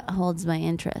anybody that holds my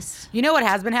interest. You know what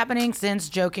has been happening since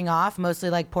Joking Off? Mostly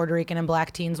like Puerto Rican and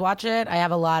black teens watch it. I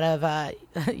have a lot of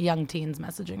young teens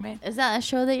messaging me. Is that a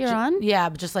show that you're on? Yeah,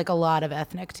 but just like a lot of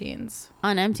ethnic teens.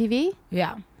 On MTV?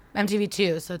 Yeah.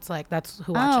 MTV2, so it's like that's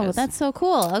who watches. Oh, that's so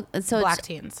cool. So black it's,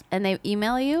 teens. and they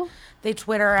email you? They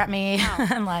Twitter at me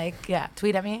and like, yeah,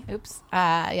 tweet at me. Oops.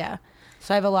 Yeah.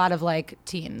 So I have a lot of like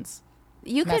teens.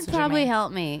 You could Messaging probably me.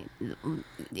 help me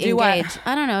Do what? engage.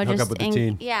 I don't know, Hook just up with the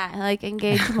teen. yeah, like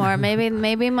engage more. maybe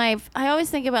I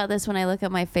always think about this when I look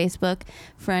at my Facebook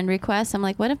friend requests. I'm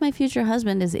like, what if my future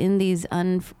husband is in these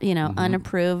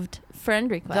unapproved friend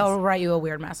requests? They'll write you a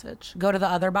weird message. Go to the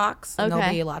other box and there'll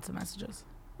Okay. be lots of messages.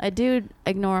 I do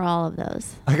ignore all of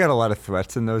those. I got a lot of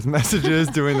threats in those messages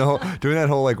during that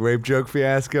whole like rape joke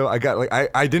fiasco. I got like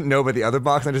I didn't know about the other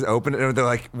box. I just opened it and they're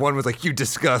like, one was like, "You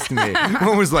disgust me."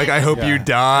 One was like, "I hope you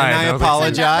die." And I was like,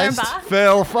 apologize. Another box?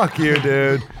 Phil, fuck you,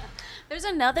 dude. There's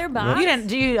another box. You didn't?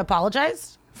 Do you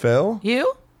apologize? Phil?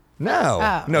 You? No.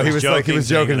 Oh. No, he was like he was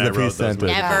joking thinking to the I wrote piece those center.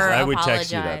 messages. Never I would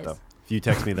text you that apologize. though. If you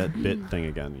text me that bit thing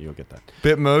again, you'll get that.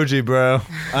 Bitmoji, bro.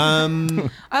 Oh,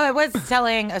 I was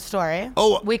telling a story.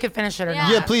 Oh. we could finish it or Yeah,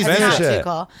 not. please It's finish not it. too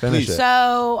cool. Finish Please. it.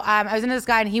 So I was into this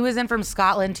guy, and he was in from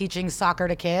Scotland teaching soccer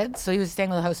to kids. So he was staying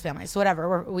with a host family. So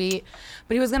whatever. But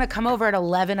he was gonna come over at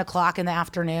 11 o'clock in the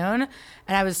afternoon,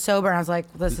 and I was sober. And I was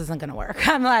like, this isn't gonna work.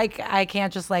 I'm like, I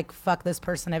can't just like fuck this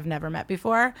person I've never met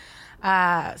before,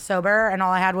 sober. And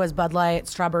all I had was Bud Light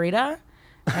Strawberryta.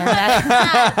 And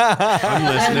I'm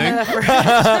listening.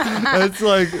 That's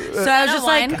like so I was just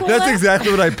like, that's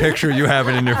exactly what I picture you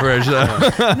having in your fridge though.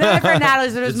 no, my friend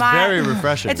Natalie's. It was It's my. very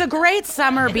refreshing. It's a great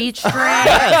summer beach drink.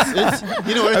 Yes, it's,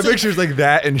 you know, I it's picture it's like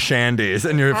that and shandies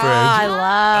in your Oh, fridge. I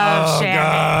love oh shandy.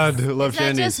 God, I love Is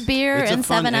that shandies. just beer it's and a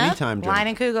fun 7-Up? anytime drink. Wine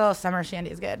and Kugel summer shandy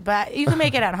is good, but you can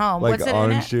make it at home. Like What's it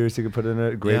orange in it? juice you could put in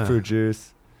it, grapefruit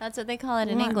juice. That's what they call it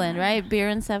in What? England, right? Beer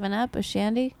and 7-Up, a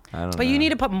shandy. I don't know. But you need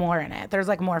to put more in it. There's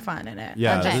like more fun in it.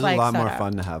 Yeah, than this just, is like, a lot more soda.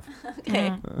 fun to have.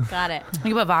 Okay, got it. You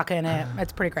can put vodka in it.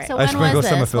 It's pretty great. So I when sprinkle was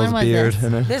some of this? Phil's When was beard this?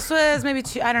 in it. This was maybe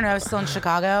I don't know, still in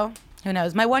Chicago. Who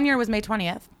knows? My 1 year was May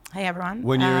 20th. Hey, everyone.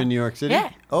 When you're in New York City? Yeah.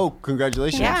 Oh,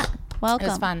 congratulations. Yeah. Welcome. It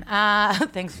was fun.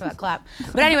 Thanks for that clap.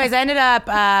 But anyways, I ended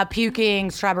up puking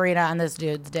strawberryta on this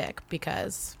dude's dick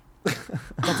because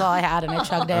that's all I had, and I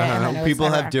chugged it. And then it was People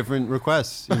have everywhere. different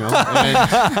requests, you know. And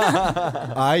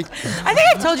I think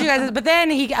I've told you guys this, but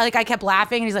then I kept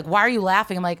laughing, and he's like, "Why are you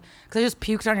laughing?" I'm like, "Because I just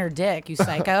puked on your dick, you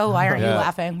psycho. Why aren't you Yeah.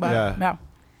 laughing?" But Yeah. no.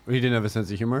 He didn't have a sense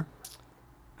of humor.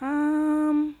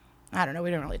 I don't know. We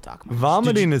didn't really talk much.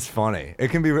 Vomiting is funny. It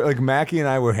can be like Mackie and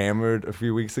I were hammered a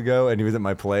few weeks ago, and he was at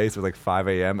my place at like 5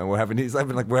 a.m. and we're having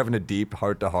a deep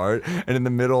heart to heart, and in the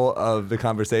middle of the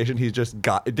conversation, he just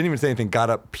didn't even say anything, got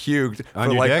up, puked On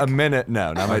for your like dick? a minute.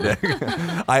 No, not my dick.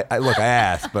 I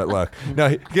asked, but look, no,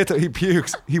 he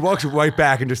pukes, he walks right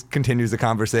back and just continues the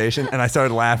conversation, and I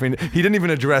started laughing. He didn't even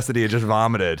address that he had just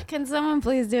vomited. Can someone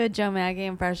please do a Joe Maggie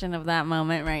impression of that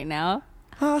moment right now?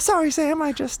 Sorry, Sam,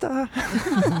 I just I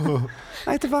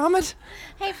had to vomit.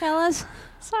 Hey, fellas.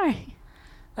 Sorry.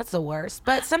 That's the worst.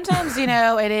 But sometimes, it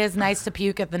is nice to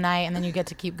puke at the night, and then you get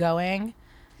to keep going.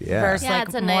 Yeah, Versus Yeah, like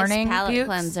it's a nice morning palate pukes.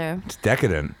 cleanser. it's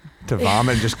decadent to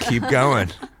vomit and just keep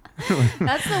going.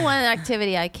 That's the one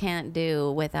activity I can't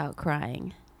do without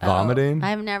crying. Vomiting?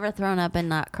 I've never thrown up and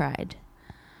not cried.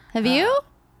 Have you?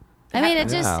 I mean, it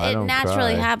just I it don't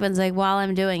naturally cry. happens. Like while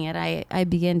I'm doing it, I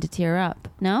begin to tear up.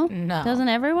 No? No. Doesn't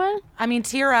everyone? I mean,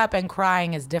 tear up and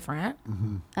crying is different.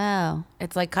 Oh.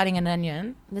 It's like cutting an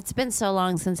onion. It's been so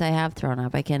long since I have thrown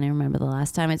up. I can't even remember the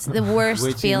last time. It's the worst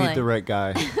Wait till you feeling. meet the right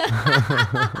guy.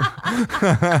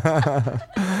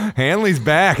 Hanley's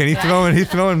back, and he's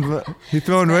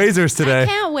throwing razors I today.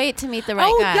 can't wait to meet the right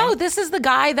Oh, guy. no, this is the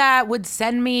guy that would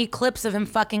send me clips of him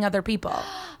fucking other people.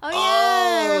 Oh yeah,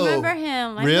 I Oh. remember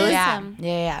him. I Really? miss Yeah. him.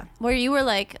 Yeah. Where you were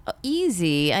like, "Oh,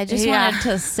 easy. I just Yeah. wanted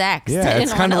to sex. I Yeah, didn't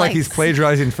it's kind of wanna, like he's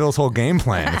plagiarizing Phil's whole game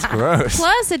plan. It's gross.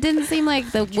 Plus, it didn't seem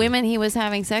like the women he was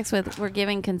having sex with were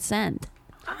giving consent.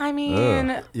 I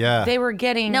mean, Yeah. they were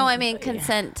getting. No, I mean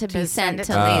consent to be To sent send to it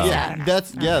to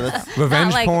Lisa. Yeah, that's Revenge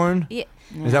Not like- porn? Yeah.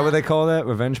 Is that what they call that?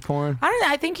 Revenge porn? I don't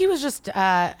know. I think he was just.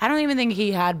 I don't even think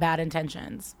he had bad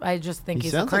intentions. I just think he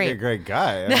he's a sounds like a creep. great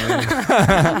guy.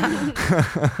 I mean,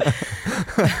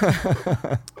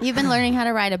 You've been learning how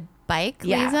to ride a bike,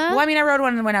 Yeah. Lisa? Well, I mean, I rode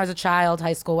one when I was a child,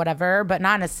 high school, whatever, but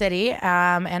not in a city.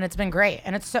 And it's been great.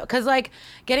 And it's so, because like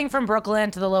getting from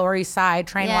Brooklyn to the Lower East Side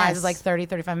train wise Yes. is like 30,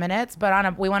 35 minutes.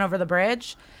 But we went over the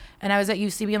bridge and I was at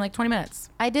UCB in like 20 minutes.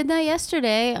 I did that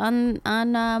yesterday on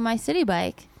my city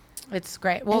bike. It's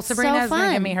great. Well, It's so Sabrina's going to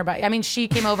fun. give me her bike. I mean, she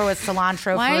came over with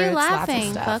cilantro Why fruits, are you lots of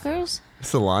laughing, stuff. fuckers?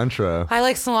 Cilantro. I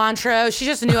like cilantro. She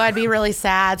just knew I'd be really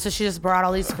sad, so she just brought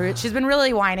all these fruits. She's been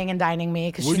really whining and dining me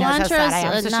because she knows how sad I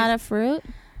am. Cilantro's So, not a fruit.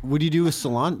 what do you do with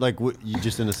cilantro? Like, what, you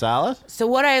just in a salad? so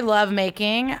what I love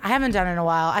making, I haven't done it in a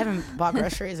while. I haven't bought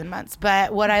groceries in months.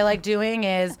 But what I like doing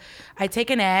is I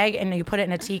take an egg and you put it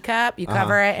in a teacup, you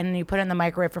cover it, and you put it in the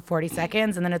microwave for 40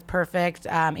 seconds, and then it's perfect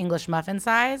English muffin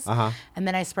size. And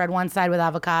then I spread one side with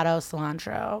avocado,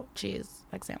 cilantro, cheese,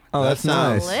 like sandwich. Oh, that's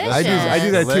sounds nice. I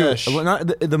do that delicious. too. Well,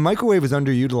 the microwave is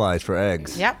underutilized for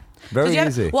eggs. Yep. Very 'Cause you have-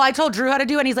 easy. Well, I told Drew how to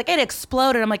do it, and he's like, it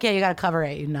exploded. I'm like, yeah, you got to cover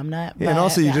it, you numbnut. Yeah, and But,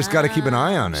 also you yeah. just got to keep an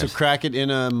eye on So it. crack it in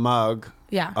a mug.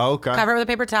 Yeah. Oh, okay. Cover it with a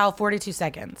paper towel, 42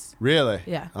 seconds. Really?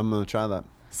 Yeah. I'm gonna try that.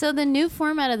 So the new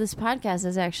format of this podcast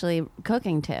is actually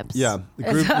cooking tips. Yeah. The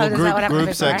Is that what happened group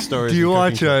before? sex stories. Do you and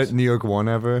watch cooking tips. New York One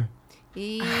ever? I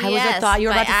was I thought you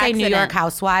were about to say New York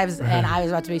Housewives, and I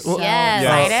was about to be so Yes.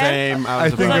 Yeah, excited. same. I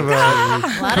was I think about of to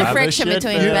A lot of Have friction this shit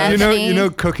between there. Bethany. you know,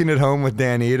 Cooking at Home with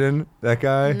Dan Eden, that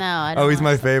guy. No, I don't Oh, he's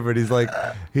my watch that. favorite.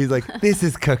 He's like, this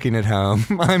is Cooking at Home.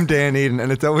 I'm Dan Eden,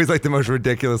 and it's always like the most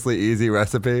ridiculously easy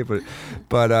recipe.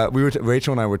 But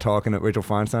Rachel and I were talking. Rachel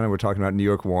Feinstein and we were talking about New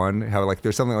York One. How like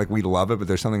there's something like we love it, but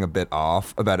there's something a bit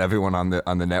off about everyone on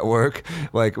the network.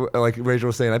 Like Rachel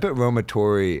was saying, I bet Roma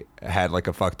Torrey had like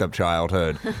a fucked up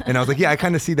childhood, and I was like, yeah, I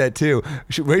kind of see that too.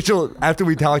 Rachel, after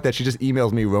we talked that, she just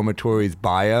emails me Roma Torrey's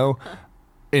bio.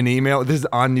 An email. This is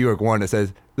on New York One. It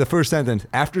says the first sentence: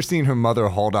 after seeing her mother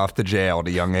hauled off to jail at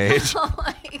a young age. Oh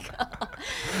my god.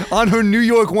 On her New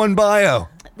York One bio.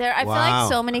 I feel Wow. like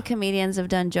so many comedians have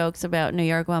done jokes about New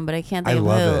York One, but I can't I think of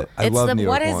love who. it. I It's love the, New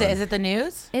York What is One. it? Is it the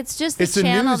news? It's just the It's the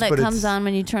channel news, that but comes it's- on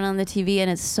when you turn on the TV,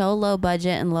 and it's so low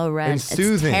budget and low rent. And It's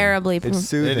soothing. terribly. It's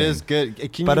soothing. It is good. Can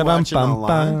you Ba-da-bum, watch it bum,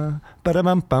 online? bum,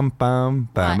 ba-da-bum, bum, bum,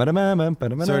 bum, What? ba-da-bum,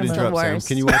 ba-da-bum, Sorry to the interrupt, Sam. worst.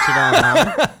 Can you watch it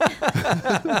online?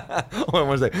 Hold on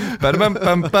one second. Ba-da-bum,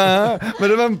 bum, bum,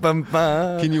 ba-da-bum, bum,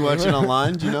 bum. Can you watch it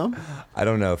online? Do you know? I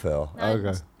don't know, Phil.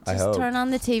 Okay. I Just hope. turn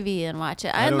on the TV and watch it.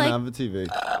 I I'd don't like. have a TV.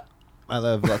 I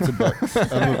love lots of books.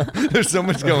 There's so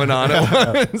much going on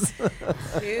at once.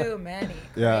 Too many.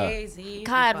 Yeah. Crazy.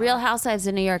 God, people. Real Housewives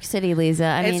of New York City, Lisa.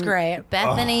 I It's mean, great.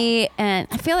 Bethany, and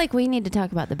I feel like we need to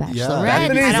talk about The Bachelorette.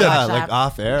 Bethany's I don't a- watch like that.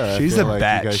 off air. I She's feel a like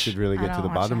batch. You guys should really I get to don't the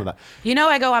watch bottom of that. that. You know,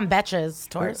 I go on Betches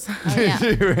tours. Oh, yeah.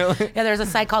 Really? Yeah, there's a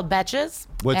site called Betches,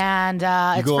 What- and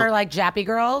it's go- for like Jappy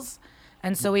girls,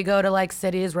 and so we go to like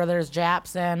cities where there's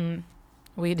Japs, and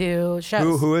we do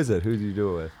shows. Who is it? Who do you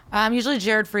do it with? Usually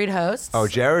Jared Fried hosts. Oh,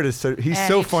 Jared is he's And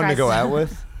so he fun to tries go to- out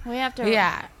with. We have to.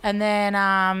 Yeah, and then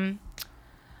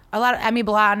a lot of Emmy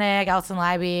Blotnick, Alison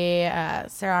Leiby,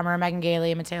 Sarah Armour, Megan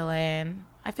Gailey, Mateo Lane.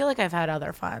 I feel like I've had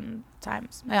other fun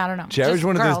times. I don't know. Jared's Just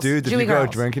one of girls, those dudes. If Jewy you go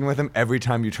girls. drinking with him, every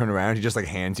time you turn around, he just like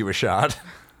hands you a shot.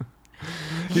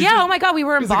 Yeah, oh my God, we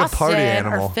were in he's like a Boston party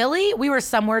animal. or Philly. We were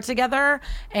somewhere together,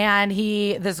 and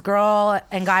this girl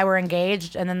and guy were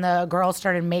engaged, and then the girl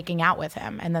started making out with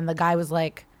him, and then the guy was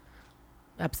like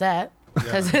upset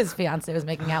because his fiance was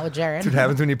making out with Jared. That's what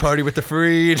happens when you party with the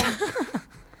Freed.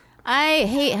 I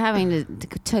hate having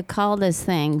to call this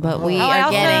thing, but we Oh, I are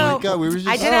also- getting. Oh my God, we were just-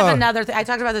 I did have another thing. I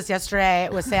talked about this yesterday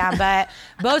with Sam, but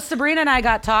both Sabrina and I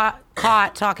got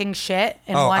caught talking shit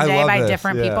in Oh, one I day love by this,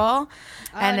 different yeah. people,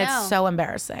 and no. it's so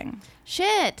embarrassing.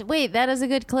 Shit. Wait, that is a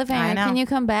good cliffhanger. I know. Can you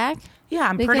come back? Yeah,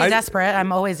 I'm pretty Because- desperate.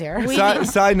 I'm always here.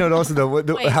 Side note also though. Wait,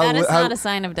 that is not a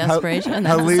sign of desperation.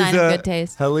 That's a sign of good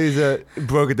taste. How Lisa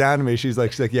broke it down to me. She's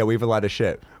like, yeah, we have a lot of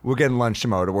shit. We're getting lunch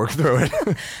tomorrow to work through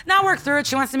it. Not work through it.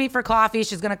 She wants to meet for coffee.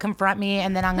 She's gonna confront me,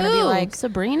 and then I'm gonna be Who? like,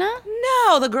 Sabrina?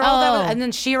 no, the girl that was, Oh. and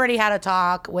then she already had a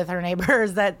talk with her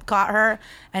neighbors that caught her,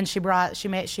 and she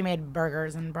made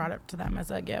burgers and brought it to them as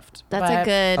a gift. That's But a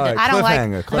good. All right, I don't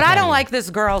cliffhanger, but I don't cliffhanger. like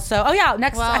this girl. So, oh yeah,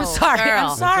 Whoa, I'm sorry, girl.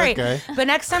 I'm sorry. That's okay. But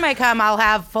next time I come, I'll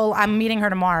have full. I'm meeting her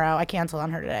tomorrow. I canceled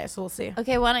on her today, so we'll see.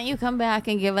 Okay, why don't you come back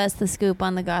and give us the scoop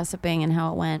on the gossiping and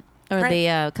how it went? Or Great.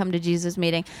 the Come to Jesus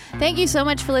meeting. Thank you so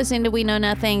much for listening to We Know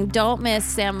Nothing. Don't miss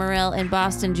Sam Morril in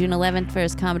Boston, June 11th for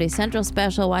his Comedy Central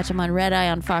special. Watch him on Red Eye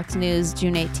on Fox News,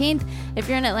 June 18th. If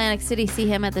you're in Atlantic City, see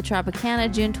him at the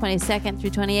Tropicana, June 22nd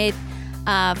through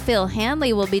 28th. Phil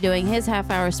Hanley will be doing his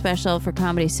half-hour special for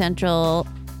Comedy Central,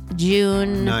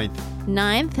 June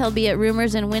 9th. He'll be at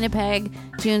Rumors in Winnipeg,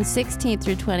 June 16th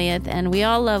through 20th. And we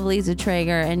all love Lisa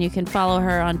Traeger, and you can follow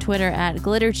her on Twitter at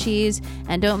Glitter Cheese.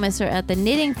 And don't miss her at the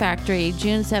Knitting Factory,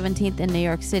 June 17th in New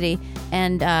York City.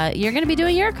 And you're going to be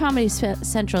doing your Comedy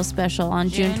Central special on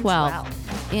June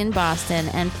 12th in Boston.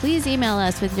 And please email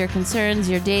us with your concerns,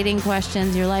 your dating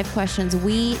questions, your life questions.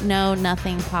 We know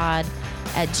nothing pod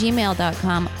at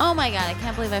gmail.com. Oh my God, I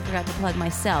can't believe I forgot to plug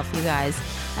myself, you guys.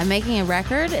 I'm making a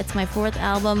record. It's my 4th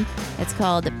album. It's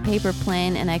called Paper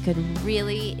Plane, and I could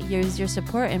really use your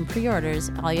support in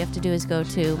pre-orders. All you have to do is go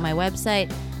to my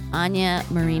website,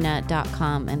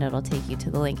 anyamarina.com, and it'll take you to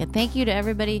the link. And thank you to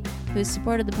everybody who's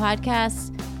supported the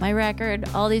podcast, my record,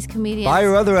 all these comedians. Buy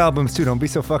your other albums too. Don't be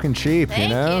so fucking cheap. Thank you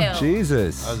know, you.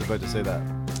 Jesus. I was about to say that.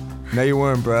 No, you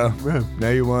weren't, bro.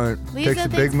 No, you weren't. Lisa, Takes a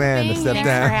thanks big for man to being step here.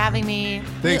 Thanks for down. having me.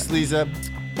 Thanks, Lisa.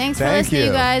 Thanks for Thank listening, you.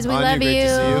 you guys. We Anya, love great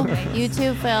to see you. You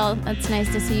too, Phil. It's nice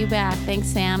to see you back. Thanks,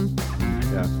 Sam.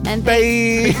 Yeah. And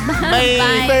Bye.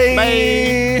 Bye.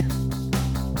 Bye.